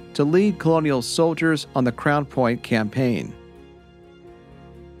to lead colonial soldiers on the Crown Point campaign.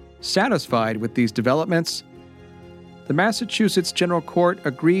 Satisfied with these developments, the Massachusetts General Court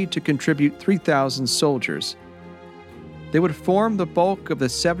agreed to contribute 3,000 soldiers. They would form the bulk of the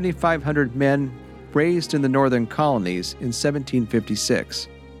 7,500 men raised in the northern colonies in 1756.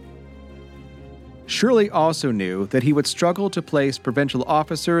 Shirley also knew that he would struggle to place provincial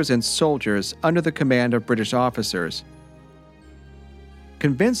officers and soldiers under the command of British officers.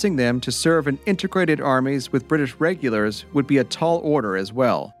 Convincing them to serve in integrated armies with British regulars would be a tall order as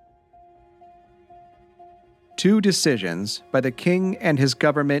well. Two decisions by the king and his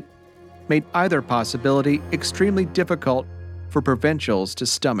government made either possibility extremely difficult for provincials to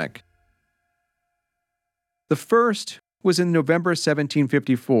stomach. The first was in November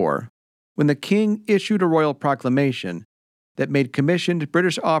 1754, when the king issued a royal proclamation that made commissioned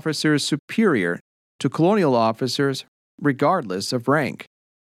British officers superior to colonial officers regardless of rank.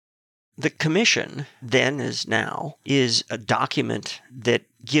 The commission, then as now, is a document that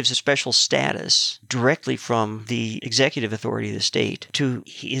gives a special status directly from the executive authority of the state to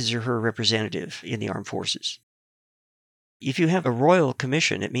his or her representative in the armed forces. If you have a royal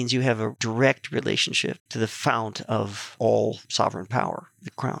commission, it means you have a direct relationship to the fount of all sovereign power,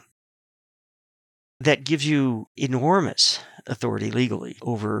 the crown. That gives you enormous authority legally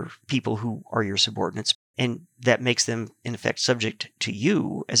over people who are your subordinates, and that makes them, in effect, subject to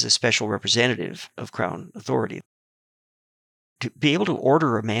you as a special representative of crown authority. To be able to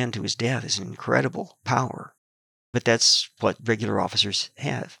order a man to his death is an incredible power, but that's what regular officers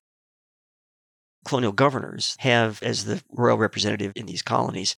have. Colonial governors have, as the royal representative in these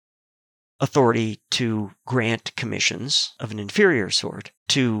colonies, authority to grant commissions of an inferior sort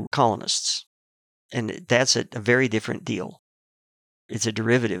to colonists. And that's a very different deal. It's a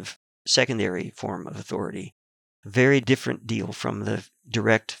derivative, secondary form of authority. A very different deal from the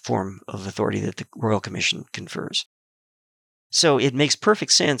direct form of authority that the Royal Commission confers. So it makes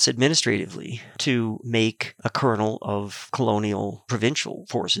perfect sense administratively to make a colonel of colonial provincial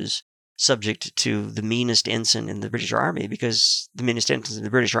forces subject to the meanest ensign in the British Army, because the meanest ensign in the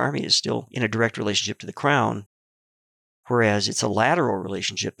British Army is still in a direct relationship to the crown, whereas it's a lateral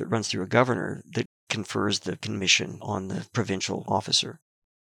relationship that runs through a governor that confers the commission on the provincial officer.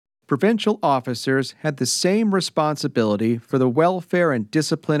 provincial officers had the same responsibility for the welfare and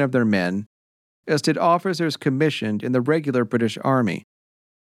discipline of their men as did officers commissioned in the regular British Army.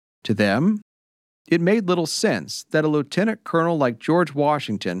 To them, it made little sense that a lieutenant colonel like George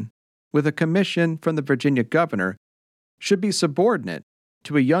Washington, with a commission from the Virginia governor, should be subordinate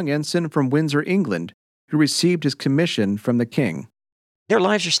to a young ensign from Windsor, England, who received his commission from the king. Their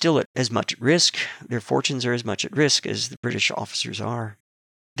lives are still as much at risk, their fortunes are as much at risk as the British officers are.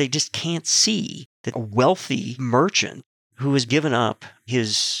 They just can't see that a wealthy merchant who has given up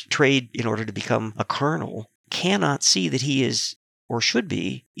his trade in order to become a colonel cannot see that he is, or should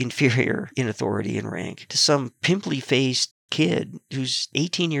be, inferior in authority and rank to some pimply-faced kid who's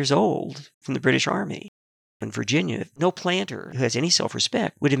 18 years old from the British Army. In Virginia, no planter who has any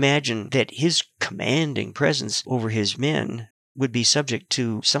self-respect would imagine that his commanding presence over his men would be subject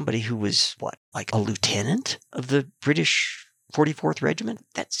to somebody who was, like a lieutenant of the British 44th Regiment?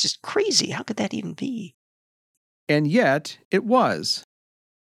 That's just crazy. How could that even be? And yet, it was.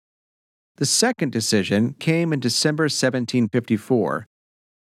 The second decision came in December 1754.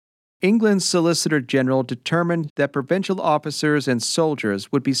 England's Solicitor General determined that provincial officers and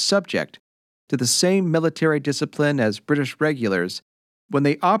soldiers would be subject to the same military discipline as British regulars when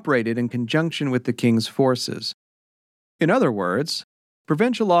they operated in conjunction with the king's forces. In other words,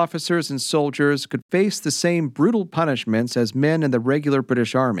 provincial officers and soldiers could face the same brutal punishments as men in the regular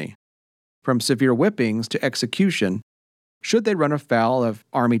British Army, from severe whippings to execution, should they run afoul of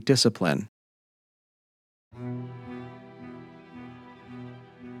army discipline.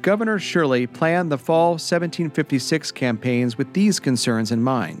 Governor Shirley planned the fall 1756 campaigns with these concerns in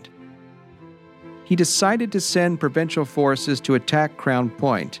mind. He decided to send provincial forces to attack Crown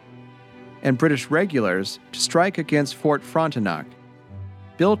Point and British regulars to strike against Fort Frontenac,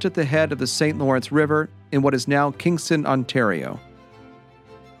 built at the head of the St. Lawrence River in what is now Kingston, Ontario.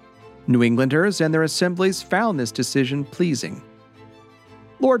 New Englanders and their assemblies found this decision pleasing.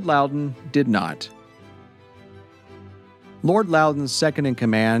 Lord Loudon did not. Lord Loudon's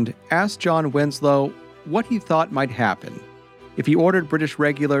second-in-command asked John Winslow what he thought might happen if he ordered British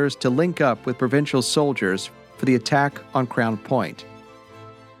regulars to link up with provincial soldiers for the attack on Crown Point.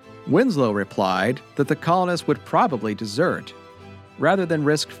 Winslow replied that the colonists would probably desert, rather than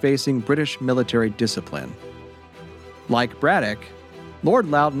risk facing British military discipline. Like Braddock, Lord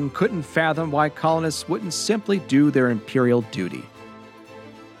Loudon couldn't fathom why colonists wouldn't simply do their imperial duty.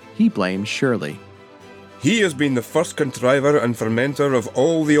 He blamed Shirley. He has been the first contriver and fermenter of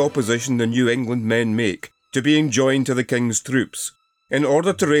all the opposition the New England men make to being joined to the King's troops, in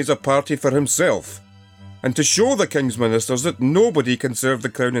order to raise a party for himself, and to show the King's ministers that nobody can serve the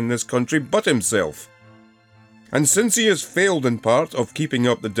crown in this country but himself. And since he has failed in part of keeping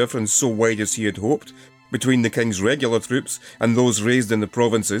up the difference so wide as he had hoped between the King's regular troops and those raised in the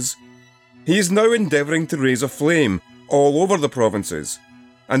provinces, he is now endeavouring to raise a flame all over the provinces,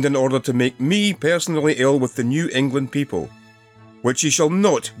 and in order to make me personally ill with the New England people, which he shall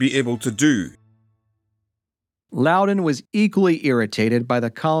not be able to do. Loudon was equally irritated by the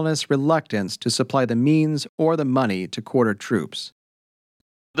colonists' reluctance to supply the means or the money to quarter troops.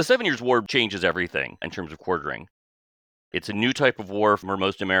 The 7 Years' War changes everything in terms of quartering. It's a new type of war for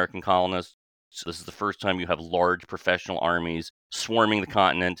most American colonists. So this is the first time you have large professional armies swarming the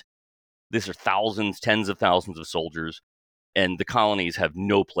continent. These are thousands, tens of thousands of soldiers, and the colonies have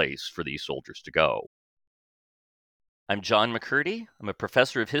no place for these soldiers to go. I'm John McCurdy. I'm a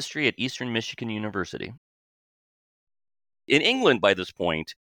professor of history at Eastern Michigan University. In England, by this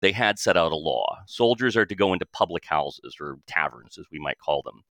point, they had set out a law. Soldiers are to go into public houses, or taverns, as we might call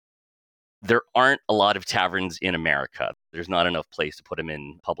them. There aren't a lot of taverns in America. There's not enough place to put them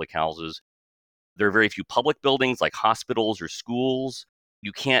in public houses. There are very few public buildings like hospitals or schools.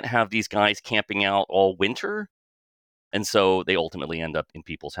 You can't have these guys camping out all winter. And so they ultimately end up in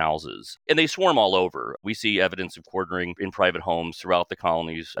people's houses. And they swarm all over. We see evidence of quartering in private homes throughout the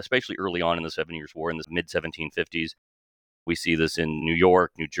colonies, especially early on in the 7 Years' War in the mid-1750s. We see this in New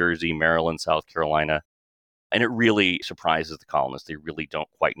York, New Jersey, Maryland, South Carolina. And it really surprises the colonists. They really don't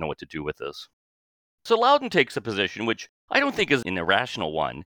quite know what to do with this. So Loudon takes a position, which I don't think is an irrational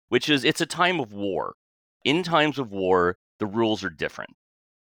one, which is it's a time of war. In times of war, the rules are different.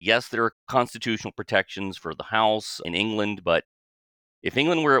 Yes, there are constitutional protections for the House in England, but if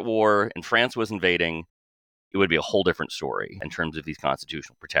England were at war and France was invading, it would be a whole different story in terms of these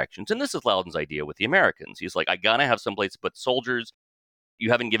constitutional protections. And this is Loudon's idea with the Americans. He's like, I gotta have someplace to put soldiers.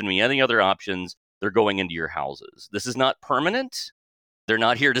 You haven't given me any other options. They're going into your houses. This is not permanent. They're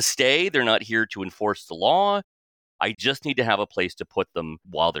not here to stay. They're not here to enforce the law. I just need to have a place to put them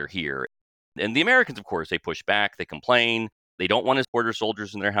while they're here. And the Americans, of course, they push back, they complain. They don't want his border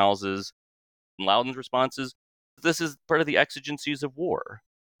soldiers in their houses. And Loudoun's response is, this is part of the exigencies of war.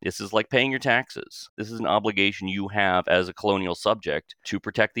 This is like paying your taxes. This is an obligation you have as a colonial subject to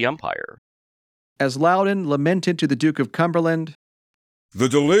protect the empire. As Loudoun lamented to the Duke of Cumberland, "The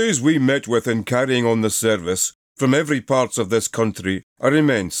delays we met with in carrying on the service from every parts of this country are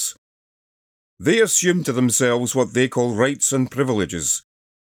immense. They assume to themselves what they call rights and privileges,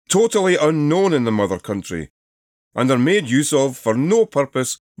 totally unknown in the mother country, and are made use of for no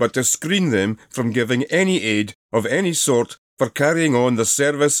purpose but to screen them from giving any aid of any sort for carrying on the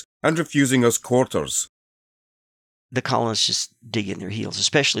service and refusing us quarters." The colonists just dig in their heels,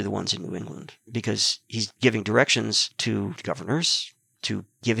 especially the ones in New England, because he's giving directions to governors to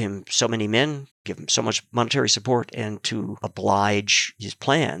give him so many men, give him so much monetary support, and to oblige his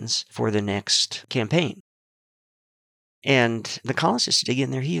plans for the next campaign. And the colonists dig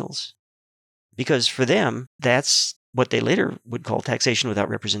in their heels, because for them, that's what they later would call taxation without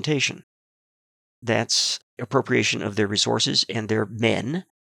representation. That's appropriation of their resources and their men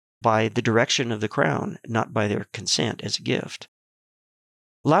by the direction of the crown, not by their consent as a gift.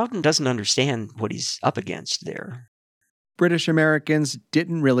 Loudoun doesn't understand what he's up against there. British Americans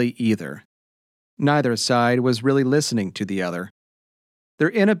didn't really either. Neither side was really listening to the other. Their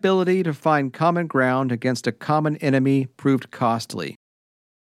inability to find common ground against a common enemy proved costly.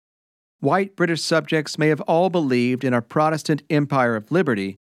 White British subjects may have all believed in a Protestant empire of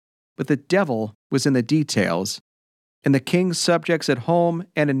liberty, but the devil was in the details, and the king's subjects at home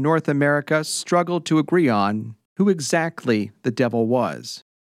and in North America struggled to agree on who exactly the devil was.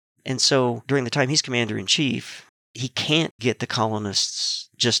 And so, during the time he's commander-in-chief, he can't get the colonists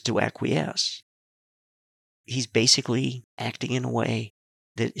just to acquiesce. He's basically acting in a way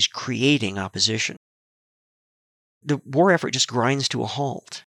that is creating opposition. The war effort just grinds to a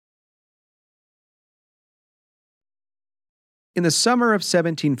halt. In the summer of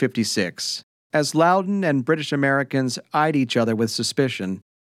 1756, as Loudoun and British Americans eyed each other with suspicion,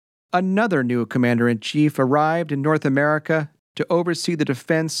 another new commander-in-chief arrived in North America to oversee the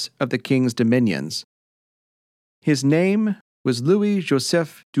defense of the king's dominions. His name was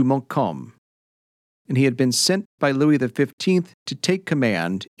Louis-Joseph de Montcalm, and he had been sent by Louis XV to take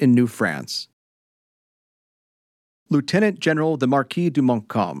command in New France. Lieutenant General the Marquis de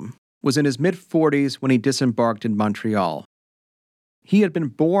Montcalm was in his mid-40s when he disembarked in Montreal. He had been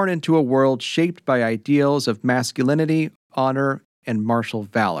born into a world shaped by ideals of masculinity, honor, and martial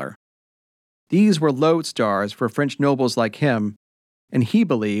valor. These were lodestars for French nobles like him, and he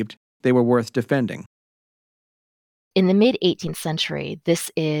believed they were worth defending. In the mid-18th century,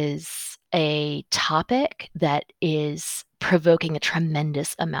 this is a topic that is provoking a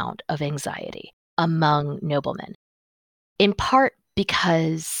tremendous amount of anxiety among noblemen, in part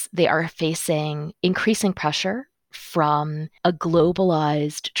because they are facing increasing pressure from a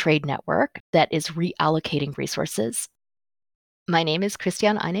globalized trade network that is reallocating resources. My name is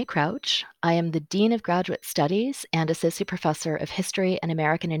Christiane Ayne Crouch. I am the Dean of Graduate Studies and Associate Professor of History and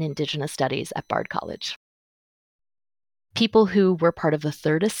American and Indigenous Studies at Bard College. People who were part of the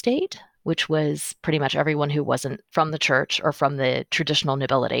Third Estate, which was pretty much everyone who wasn't from the church or from the traditional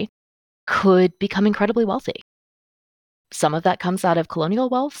nobility, could become incredibly wealthy. Some of that comes out of colonial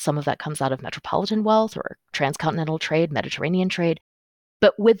wealth, some of that comes out of metropolitan wealth or transcontinental trade, Mediterranean trade.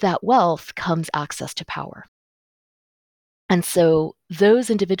 But with that wealth comes access to power. And so those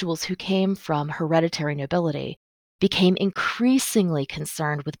individuals who came from hereditary nobility became increasingly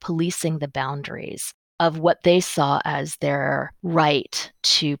concerned with policing the boundaries of what they saw as their right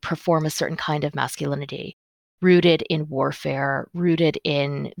to perform a certain kind of masculinity, rooted in warfare, rooted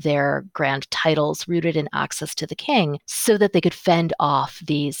in their grand titles, rooted in access to the king, so that they could fend off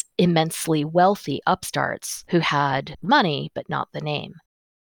these immensely wealthy upstarts who had money but not the name.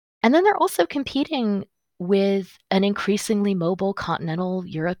 And then they're also competing with an increasingly mobile continental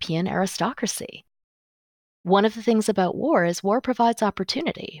European aristocracy. One of the things about war is war provides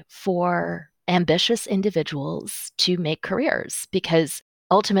opportunity for ambitious individuals to make careers, because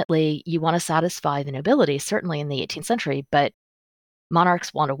ultimately you want to satisfy the nobility, certainly in the 18th century, but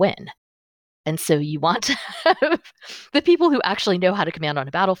monarchs want to win. And so you want to have the people who actually know how to command on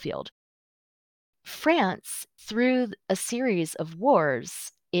a battlefield. France, through a series of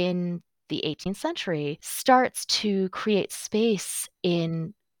wars in the 18th century, starts to create space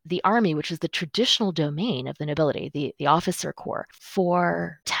in the army, which is the traditional domain of the nobility, the officer corps,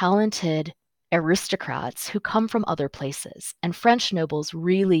 for talented aristocrats who come from other places. And French nobles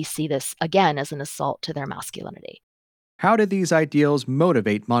really see this, again, as an assault to their masculinity. How did these ideals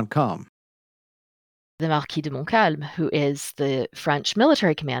motivate Montcalm? The Marquis de Montcalm, who is the French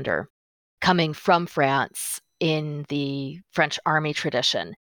military commander, coming from France in the French army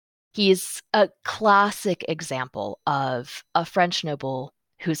tradition. He's a classic example of a French noble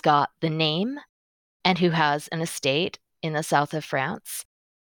who's got the name and who has an estate in the south of France,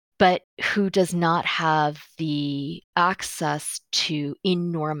 but who does not have the access to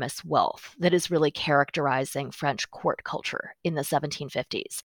enormous wealth that is really characterizing French court culture in the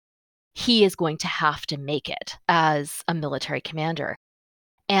 1750s. He is going to have to make it as a military commander.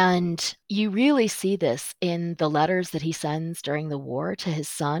 And you really see this in the letters that he sends during the war to his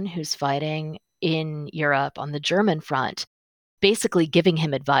son, who's fighting in Europe on the German front, basically giving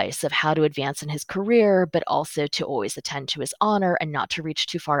him advice of how to advance in his career, but also to always attend to his honor and not to reach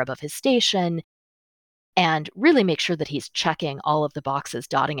too far above his station, and really make sure that he's checking all of the boxes,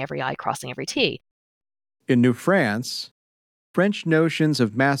 dotting every I, crossing every T. In New France, French notions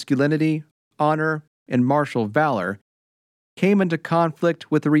of masculinity, honor, and martial valor came into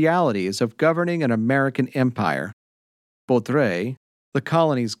conflict with the realities of governing an American empire. Vaudreuil, the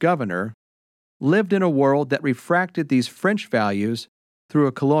colony's governor, lived in a world that refracted these French values through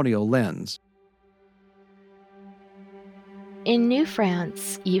a colonial lens. In New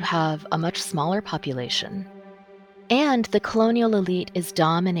France, you have a much smaller population, and the colonial elite is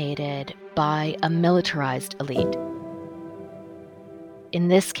dominated by a militarized elite. In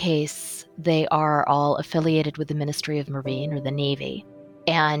this case, they are all affiliated with the Ministry of Marine, or the Navy,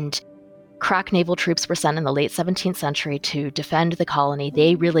 and crack naval troops were sent in the late 17th century to defend the colony.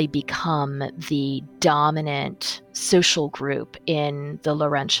 They really become the dominant social group in the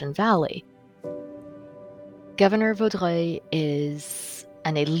Laurentian Valley. Governor Vaudreuil is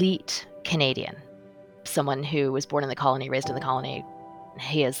an elite Canadian, someone who was born in the colony, raised in the colony.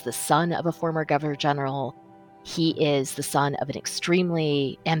 He is the son of a former governor general. He is the son of an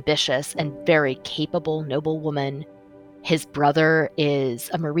extremely ambitious and very capable noblewoman. His brother is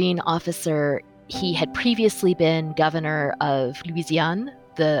a Marine officer. He had previously been governor of Louisiane,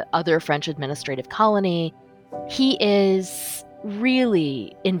 the other French administrative colony. He is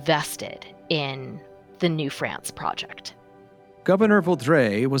really invested in the New France project. Governor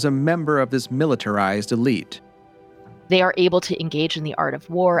Vaudreuil was a member of this militarized elite. They are able to engage in the art of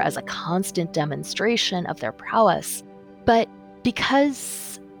war as a constant demonstration of their prowess. But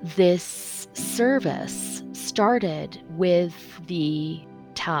because this service started with the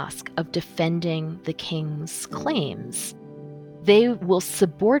task of defending the king's claims, they will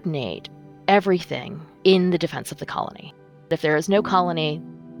subordinate everything in the defense of the colony. If there is no colony,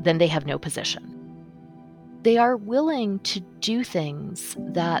 then they have no position. They are willing to do things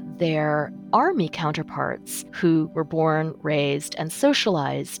that their army counterparts, who were born, raised, and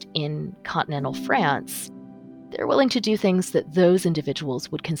socialized in continental France, they're willing to do things that those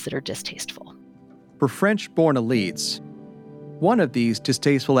individuals would consider distasteful. For French-born elites, one of these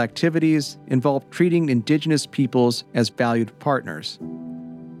distasteful activities involved treating Indigenous peoples as valued partners.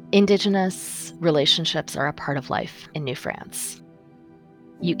 Indigenous relationships are a part of life in New France.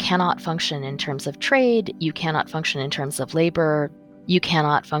 You cannot function in terms of trade, you cannot function in terms of labor, you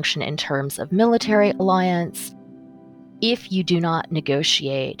cannot function in terms of military alliance if you do not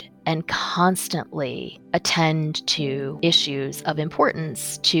negotiate and constantly attend to issues of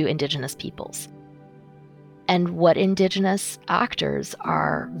importance to Indigenous peoples. And what Indigenous actors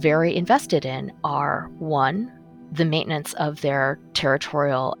are very invested in are, one, the maintenance of their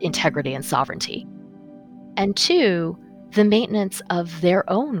territorial integrity and sovereignty, and two, the maintenance of their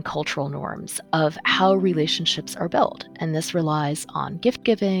own cultural norms of how relationships are built. And this relies on gift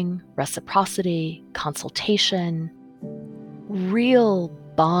giving, reciprocity, consultation, real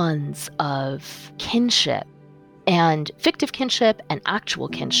bonds of kinship, and fictive kinship and actual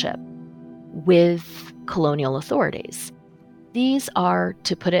kinship with colonial authorities. These are,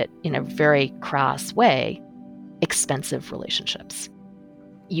 to put it in a very crass way, expensive relationships.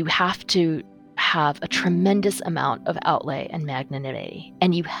 You have to have a tremendous amount of outlay and magnanimity,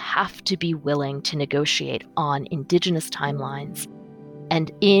 and you have to be willing to negotiate on Indigenous timelines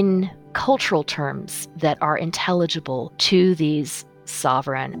and in cultural terms that are intelligible to these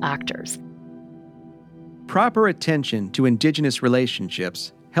sovereign actors. Proper attention to Indigenous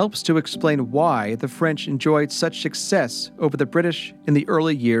relationships helps to explain why the French enjoyed such success over the British in the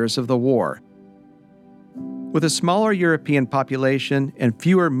early years of the war. With a smaller European population and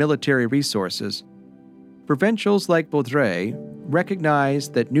fewer military resources, provincials like Vaudreuil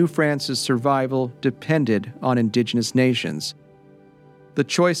recognized that New France's survival depended on Indigenous nations. The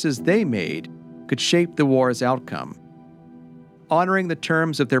choices they made could shape the war's outcome. Honoring the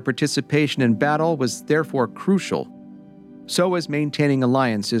terms of their participation in battle was therefore crucial. So was maintaining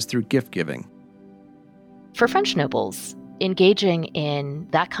alliances through gift-giving. For French nobles, engaging in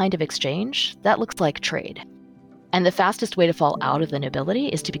that kind of exchange, that looks like trade. And the fastest way to fall out of the nobility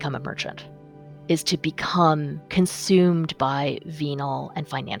is to become a merchant, is to become consumed by venal and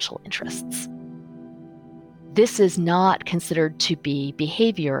financial interests. This is not considered to be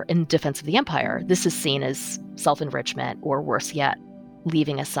behavior in defense of the empire. This is seen as self-enrichment, or worse yet,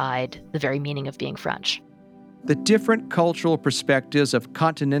 leaving aside the very meaning of being French. The different cultural perspectives of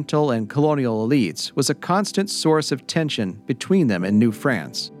continental and colonial elites was a constant source of tension between them in New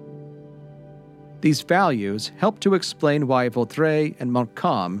France. These values help to explain why Vaudreuil and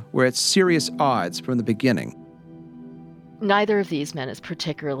Montcalm were at serious odds from the beginning. Neither of these men is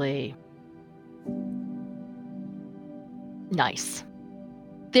particularly nice.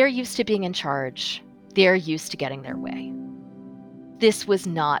 They're used to being in charge. They're used to getting their way. This was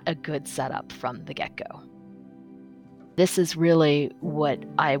not a good setup from the get-go. This is really what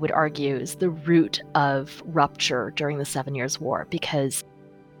I would argue is the root of rupture during the 7 Years' War, because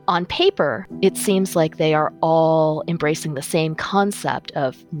on paper, it seems like they are all embracing the same concept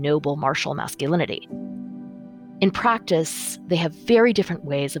of noble martial masculinity. In practice, they have very different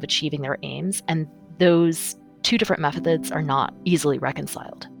ways of achieving their aims, and those two different methods are not easily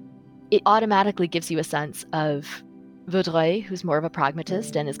reconciled. It automatically gives you a sense of Vaudreuil, who's more of a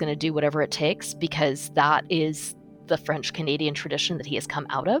pragmatist and is going to do whatever it takes because that is the French-Canadian tradition that he has come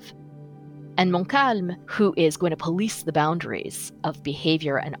out of, and Montcalm, who is going to police the boundaries of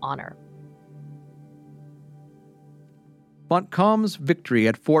behavior and honor. Montcalm's victory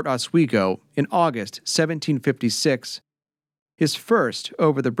at Fort Oswego in August 1756, his first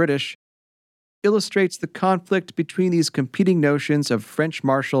over the British, illustrates the conflict between these competing notions of French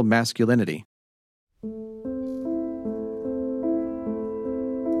martial masculinity.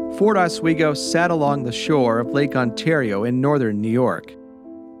 Fort Oswego sat along the shore of Lake Ontario in northern New York.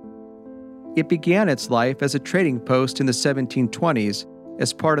 It began its life as a trading post in the 1720s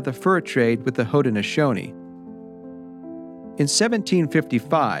as part of the fur trade with the Haudenosaunee. In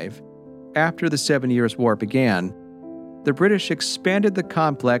 1755, after the 7 Years' War began, the British expanded the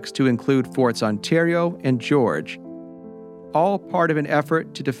complex to include Forts Ontario and George, all part of an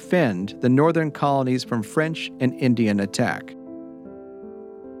effort to defend the northern colonies from French and Indian attack.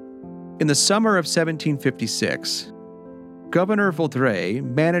 In the summer of 1756, Governor Vaudreuil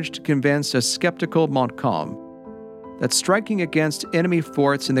managed to convince a skeptical Montcalm that striking against enemy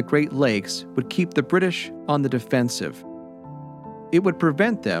forts in the Great Lakes would keep the British on the defensive. It would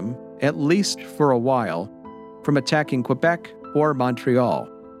prevent them, at least for a while, from attacking Quebec or Montreal.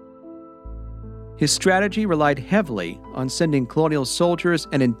 His strategy relied heavily on sending colonial soldiers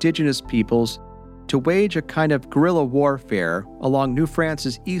and Indigenous peoples to wage a kind of guerrilla warfare along New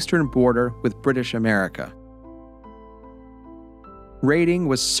France's eastern border with British America. Raiding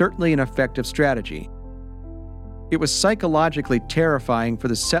was certainly an effective strategy. It was psychologically terrifying for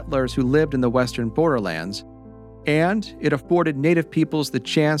the settlers who lived in the western borderlands, and it afforded Native peoples the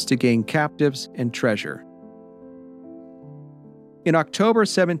chance to gain captives and treasure. In October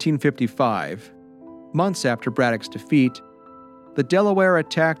 1755, months after Braddock's defeat, the Delaware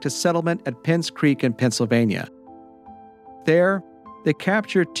attacked a settlement at Penn's Creek in Pennsylvania. There, they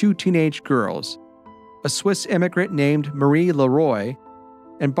captured two teenage girls, a Swiss immigrant named Marie Leroy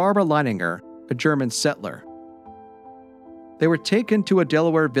and Barbara Leininger, a German settler. They were taken to a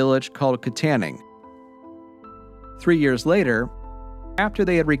Delaware village called Kittanning. 3 years later, after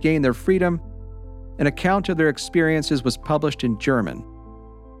they had regained their freedom, an account of their experiences was published in German.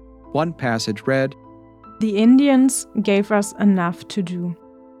 One passage read, "The Indians gave us enough to do.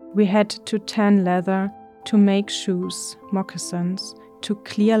 We had to tan leather, to make shoes, moccasins, to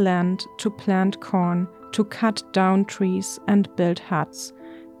clear land, to plant corn, to cut down trees and build huts,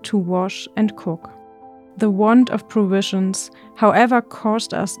 to wash and cook. The want of provisions, however,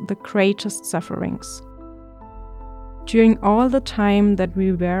 caused us the greatest sufferings. During all the time that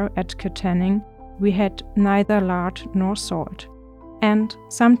we were at Kittanning, we had neither lard nor salt, and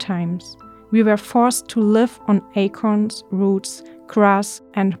sometimes we were forced to live on acorns, roots, grass,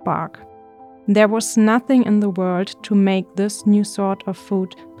 and bark. There was nothing in the world to make this new sort of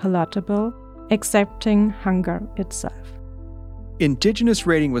food palatable, excepting hunger itself." Indigenous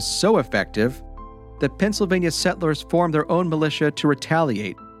raiding was so effective that Pennsylvania settlers formed their own militia to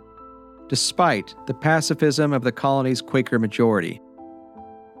retaliate, despite the pacifism of the colony's Quaker majority.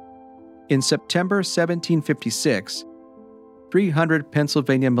 In September 1756, 300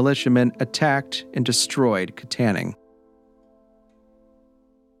 Pennsylvania militiamen attacked and destroyed Kittanning.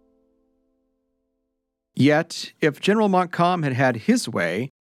 Yet, if General Montcalm had had his way,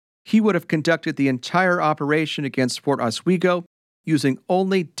 he would have conducted the entire operation against Fort Oswego using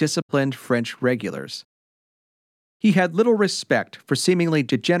only disciplined French regulars. He had little respect for seemingly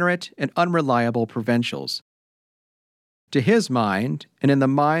degenerate and unreliable provincials. To his mind, and in the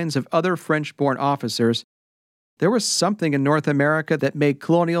minds of other French-born officers, there was something in North America that made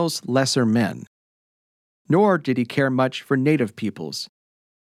colonials lesser men. Nor did he care much for native peoples.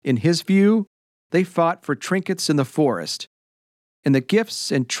 In his view, they fought for trinkets in the forest, and the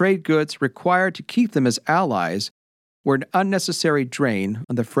gifts and trade goods required to keep them as allies were an unnecessary drain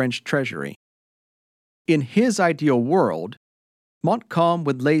on the French treasury. In his ideal world, Montcalm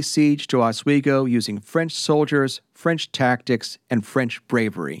would lay siege to Oswego using French soldiers, French tactics, and French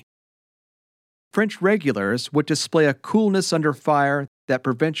bravery. French regulars would display a coolness under fire that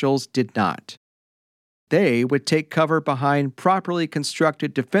provincials did not. They would take cover behind properly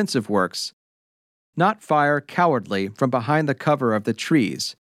constructed defensive works, not fire cowardly from behind the cover of the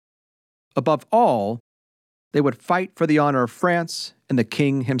trees. Above all, they would fight for the honor of France and the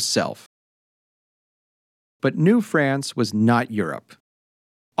king himself. But New France was not Europe.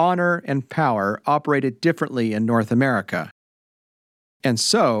 Honor and power operated differently in North America. And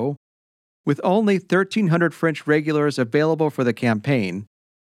so, with only 1,300 French regulars available for the campaign,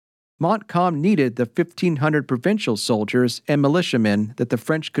 Montcalm needed the 1,500 provincial soldiers and militiamen that the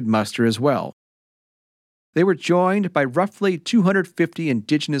French could muster as well. They were joined by roughly 250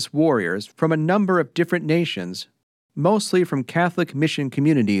 Indigenous warriors from a number of different nations, mostly from Catholic mission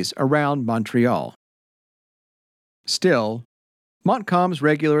communities around Montreal. Still, Montcalm's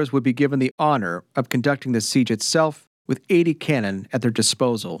regulars would be given the honor of conducting the siege itself with 80 cannon at their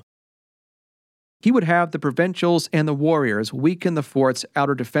disposal. He would have the provincials and the warriors weaken the fort's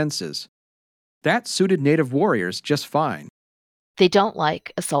outer defenses. That suited native warriors just fine. They don't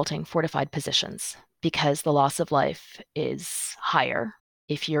like assaulting fortified positions because the loss of life is higher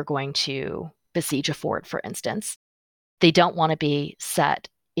if you're going to besiege a fort, for instance. They don't want to be set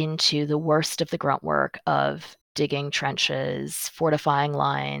into the worst of the grunt work of digging trenches, fortifying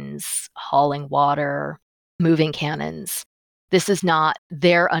lines, hauling water, moving cannons. This is not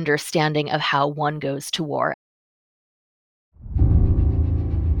their understanding of how one goes to war.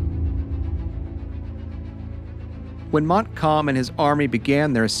 When Montcalm and his army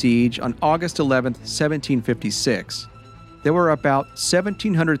began their siege on August 11, 1756, there were about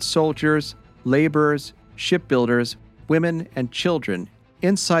 1,700 soldiers, laborers, shipbuilders, women, and children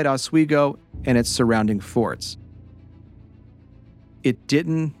inside Oswego and its surrounding forts. It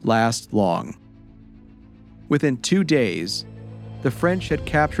didn't last long. Within 2 days, the French had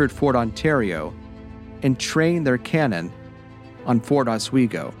captured Fort Ontario and trained their cannon on Fort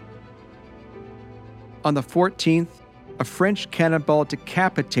Oswego. On the 14th, a French cannonball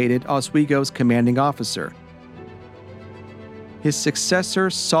decapitated Oswego's commanding officer. His successor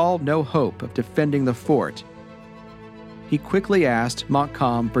saw no hope of defending the fort. He quickly asked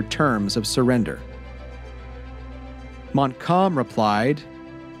Montcalm for terms of surrender. Montcalm replied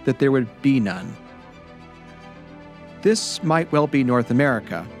that there would be none. This might well be North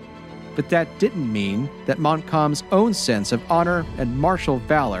America, but that didn't mean that Montcalm's own sense of honor and martial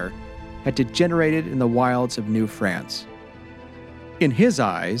valor had degenerated in the wilds of New France. In his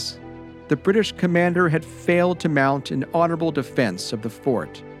eyes, the British commander had failed to mount an honorable defense of the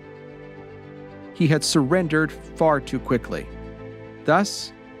fort. He had surrendered far too quickly.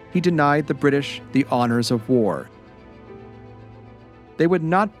 Thus, he denied the British the honors of war. They would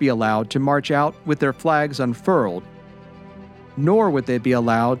not be allowed to march out with their flags unfurled, nor would they be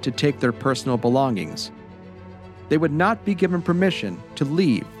allowed to take their personal belongings. They would not be given permission to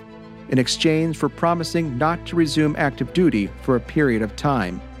leave in exchange for promising not to resume active duty for a period of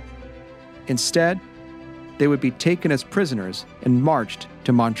time. Instead, they would be taken as prisoners and marched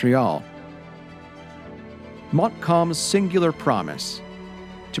to Montreal. Montcalm's singular promise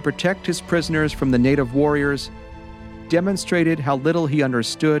to protect his prisoners from the native warriors demonstrated how little he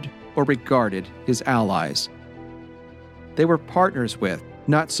understood or regarded his allies. They were partners with,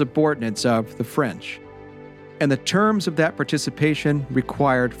 not subordinates of, the French, and the terms of that participation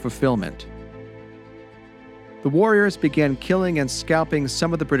required fulfillment. The warriors began killing and scalping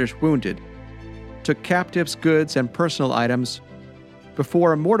some of the British wounded, took captives goods and personal items,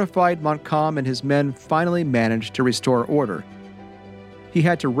 before a mortified Montcalm and his men finally managed to restore order. He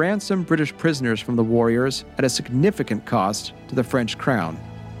had to ransom British prisoners from the warriors at a significant cost to the French crown.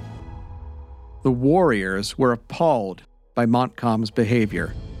 The warriors were appalled by Montcalm's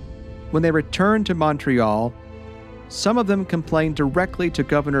behavior. When they returned to Montreal, some of them complained directly to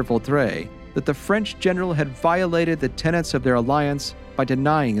Governor Vaudreuil that the French general had violated the tenets of their alliance by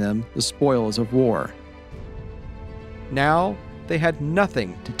denying them the spoils of war. Now, they had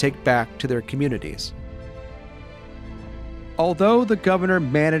nothing to take back to their communities. Although the governor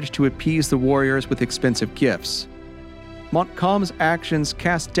managed to appease the warriors with expensive gifts, Montcalm's actions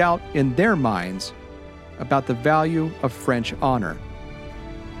cast doubt in their minds about the value of French honor.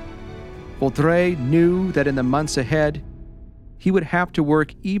 Vaudreuil knew that in the months ahead, he would have to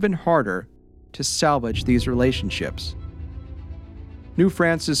work even harder to salvage these relationships. New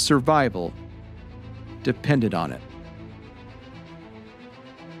France's survival depended on it.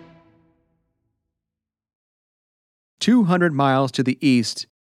 "200 miles to the east,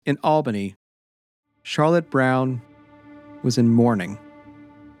 in Albany, Charlotte Brown was in mourning."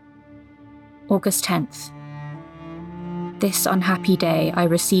 August 10th. This unhappy day I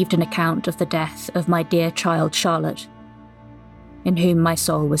received an account of the death of my dear child Charlotte, in whom my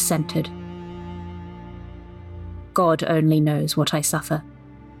soul was centered. God only knows what I suffer.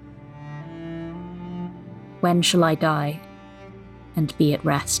 When shall I die and be at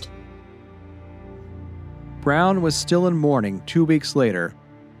rest? Brown was still in mourning 2 weeks later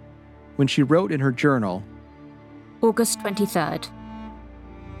when she wrote in her journal, August 23rd.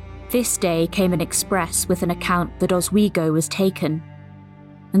 This day came an express with an account that Oswego was taken,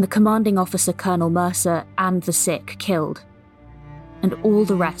 and the commanding officer Colonel Mercer and the sick killed, and all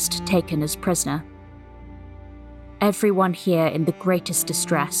the rest taken as prisoner. Everyone here in the greatest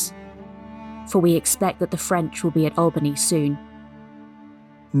distress, for we expect that the French will be at Albany soon.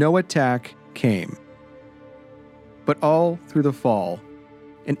 No attack came. But all through the fall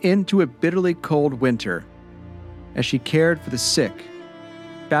and into a bitterly cold winter, as she cared for the sick,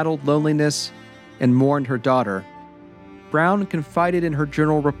 battled loneliness, and mourned her daughter, Brown confided in her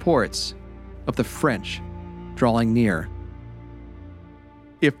journal reports of the French drawing near.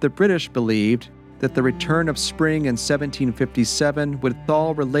 If the British believed that the return of spring in 1757 would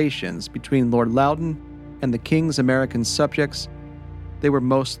thaw relations between Lord Loudon and the King's American subjects, they were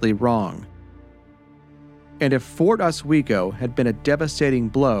mostly wrong. And if Fort Oswego had been a devastating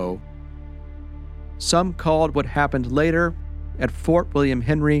blow, some called what happened later at Fort William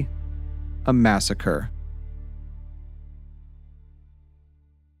Henry a massacre.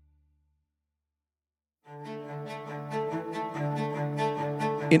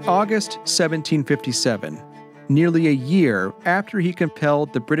 In August 1757, nearly a year after he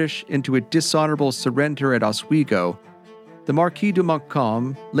compelled the British into a dishonorable surrender at Oswego, the Marquis de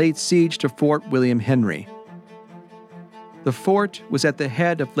Montcalm laid siege to Fort William Henry. The fort was at the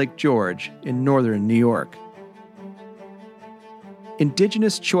head of Lake George in northern New York.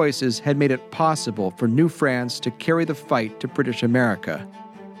 Indigenous choices had made it possible for New France to carry the fight to British America.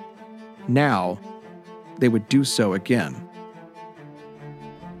 Now, they would do so again.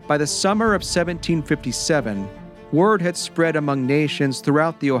 By the summer of 1757, word had spread among nations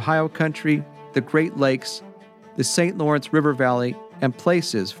throughout the Ohio Country, the Great Lakes, the St. Lawrence River Valley, and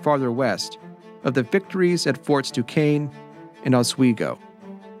places farther west of the victories at Forts Duquesne and Oswego.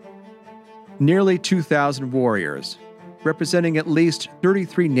 Nearly 2,000 warriors, representing at least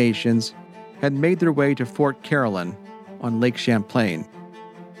 33 nations, had made their way to Fort Carillon on Lake Champlain.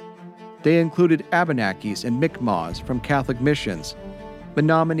 They included Abenakis and Mi'kmaws from Catholic missions,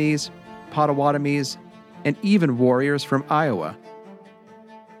 Menominees, Potawatomis, and even warriors from Iowa.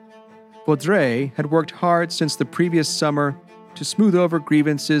 Vaudreuil had worked hard since the previous summer to smooth over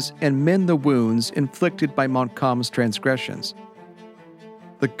grievances and mend the wounds inflicted by Montcalm's transgressions.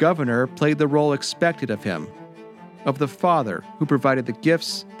 The governor played the role expected of him, of the father who provided the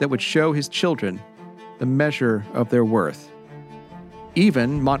gifts that would show his children the measure of their worth.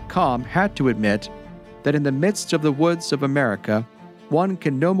 Even Montcalm had to admit that in the midst of the woods of America, one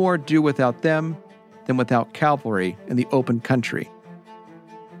can no more do without them than without cavalry in the open country.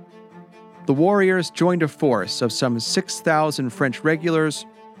 The warriors joined a force of some 6,000 French regulars,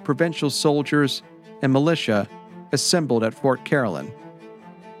 provincial soldiers, and militia assembled at Fort Carillon.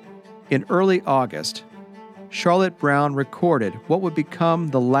 In early August, Charlotte Brown recorded what would become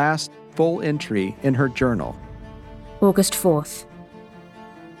the last full entry in her journal. August 4th.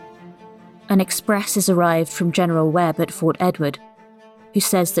 An express is arrived from General Webb at Fort Edward, who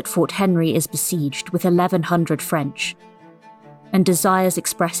says that Fort Henry is besieged with 1,100 French, and desires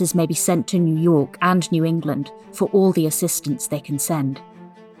expresses may be sent to New York and New England for all the assistance they can send.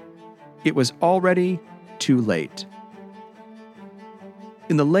 It was already too late.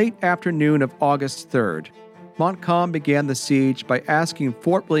 In the late afternoon of August 3rd, Montcalm began the siege by asking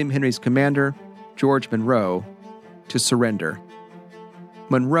Fort William Henry's commander, George Monroe, to surrender.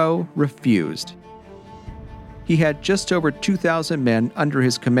 Monroe refused. He had just over 2,000 men under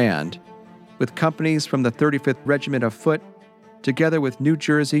his command, with companies from the 35th Regiment of Foot, together with New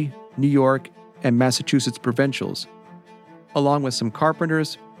Jersey, New York, and Massachusetts provincials, along with some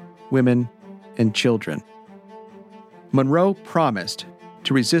carpenters, women, and children. Monroe promised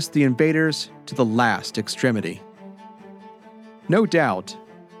to resist the invaders to the last extremity. No doubt,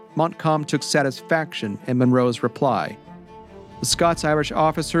 Montcalm took satisfaction in Monro's reply. The Scots-Irish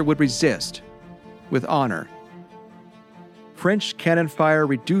officer would resist, with honor. French cannon fire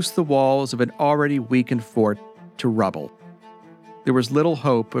reduced the walls of an already weakened fort to rubble. There was little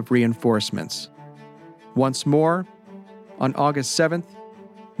hope of reinforcements. Once more, on August 7th,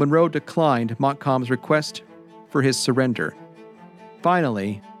 Monro declined Montcalm's request for his surrender.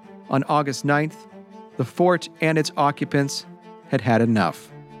 Finally, on August 9th, the fort and its occupants had had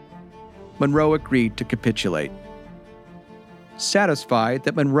enough. Monro agreed to capitulate. Satisfied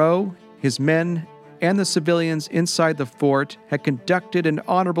that Monro, his men, and the civilians inside the fort had conducted an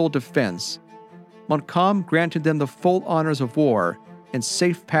honorable defense, Montcalm granted them the full honors of war and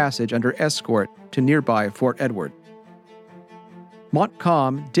safe passage under escort to nearby Fort Edward.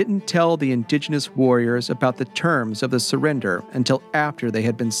 Montcalm didn't tell the Indigenous warriors about the terms of the surrender until after they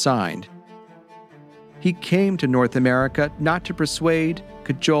had been signed. He came to North America not to persuade,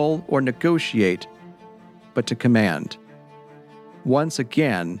 cajole, or negotiate, but to command. Once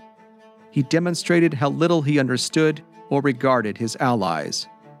again, he demonstrated how little he understood or regarded his allies,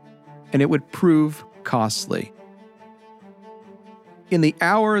 and it would prove costly. In the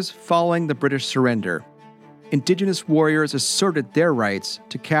hours following the British surrender, Indigenous warriors asserted their rights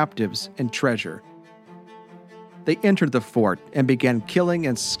to captives and treasure. They entered the fort and began killing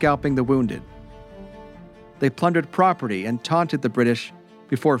and scalping the wounded. They plundered property and taunted the British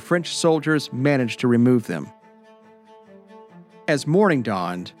before French soldiers managed to remove them. As morning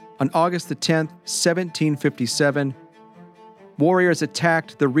dawned, on August 10, 1757, warriors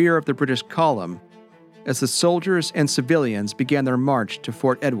attacked the rear of the British column as the soldiers and civilians began their march to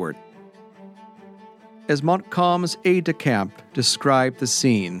Fort Edward. As Montcalm's aide-de-camp described the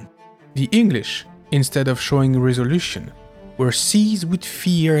scene, "The English, instead of showing resolution, were seized with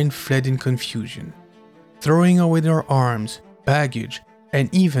fear and fled in confusion, throwing away their arms, baggage,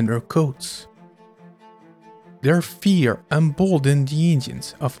 and even their coats. Their fear emboldened the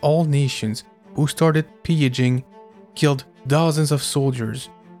Indians of all nations who started pillaging, killed dozens of soldiers,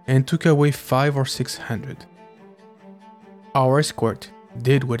 and took away 500 or 600. Our escort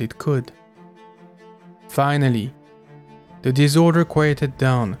did what it could. Finally, the disorder quieted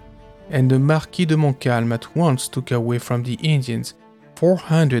down, and the Marquis de Montcalm at once took away from the Indians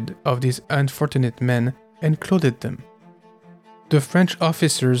 400 of these unfortunate men and clothed them. The French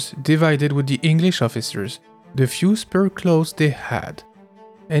officers divided with the English officers the few spare clothes they had,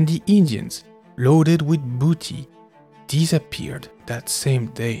 and the Indians, loaded with booty, disappeared that same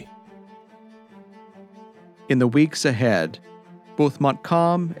day." In the weeks ahead, both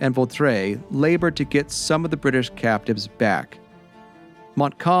Montcalm and Vaudreuil labored to get some of the British captives back.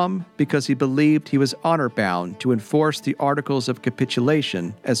 Montcalm because he believed he was honor-bound to enforce the Articles of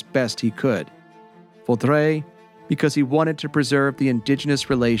Capitulation as best he could. Vaudreuil because he wanted to preserve the Indigenous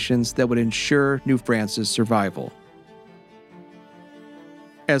relations that would ensure New France's survival.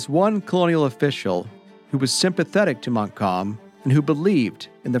 As one colonial official who was sympathetic to Montcalm and who believed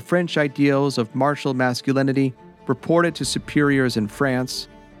in the French ideals of martial masculinity reported to superiors in France,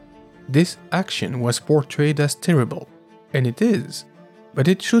 "This action was portrayed as terrible, and it is, but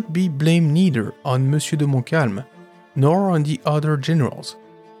it should be blamed neither on Monsieur de Montcalm nor on the other generals,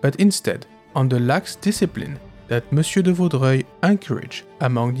 but instead on the lax discipline that Monsieur de Vaudreuil encouraged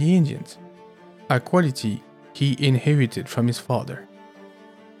among the Indians, a quality he inherited from his father.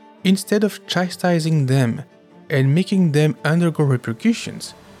 Instead of chastising them and making them undergo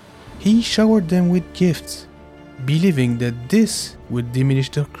repercussions, he showered them with gifts, believing that this would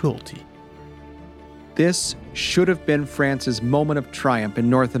diminish their cruelty." This should have been France's moment of triumph in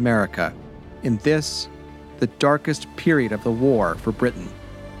North America, in this, the darkest period of the war for Britain.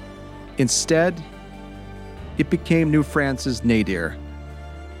 Instead, it became New France's nadir.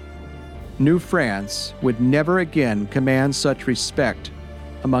 New France would never again command such respect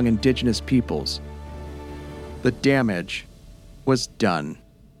among Indigenous peoples. The damage was done.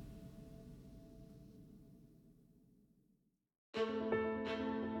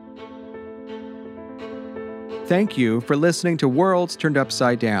 Thank you for listening to Worlds Turned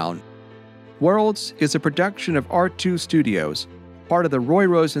Upside Down. Worlds is a production of R2 Studios, part of the Roy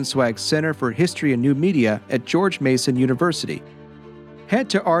Rosenzweig Center for History and New Media at George Mason University. Head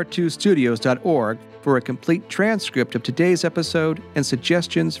to r2studios.org for a complete transcript of today's episode and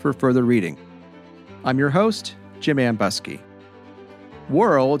suggestions for further reading. I'm your host, Jim Ambuske.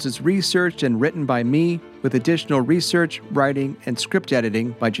 Worlds is researched and written by me, with additional research, writing, and script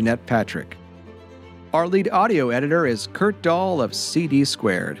editing by Jeanette Patrick. Our lead audio editor is Kurt Dahl of CD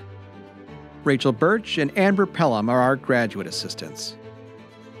Squared. Rachel Birch and Amber Pelham are our graduate assistants.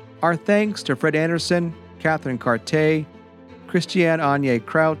 Our thanks to Fred Anderson, Katherine Carté, Christiane Ayne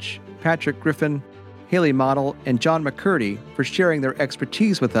Crouch, Patrick Griffin, Hayley Madl, and John McCurdy for sharing their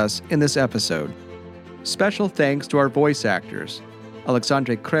expertise with us in this episode. Special thanks to our voice actors,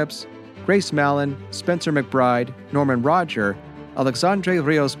 Alexandra Krebs, Grace Mallon, Spencer McBride, Norman Rodger, Alexandre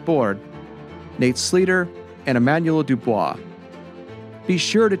Rios-Bordes, Nate Sleeter, and Emmanuel Dubois. Be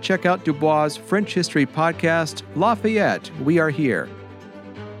sure to check out Dubois' French history podcast, Lafayette, We Are Here.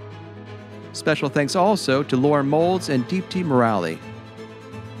 Special thanks also to Lauren Molds and Deepti Morali.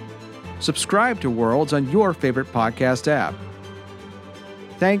 Subscribe to Worlds on your favorite podcast app.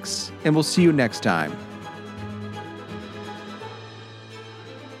 Thanks, and we'll see you next time.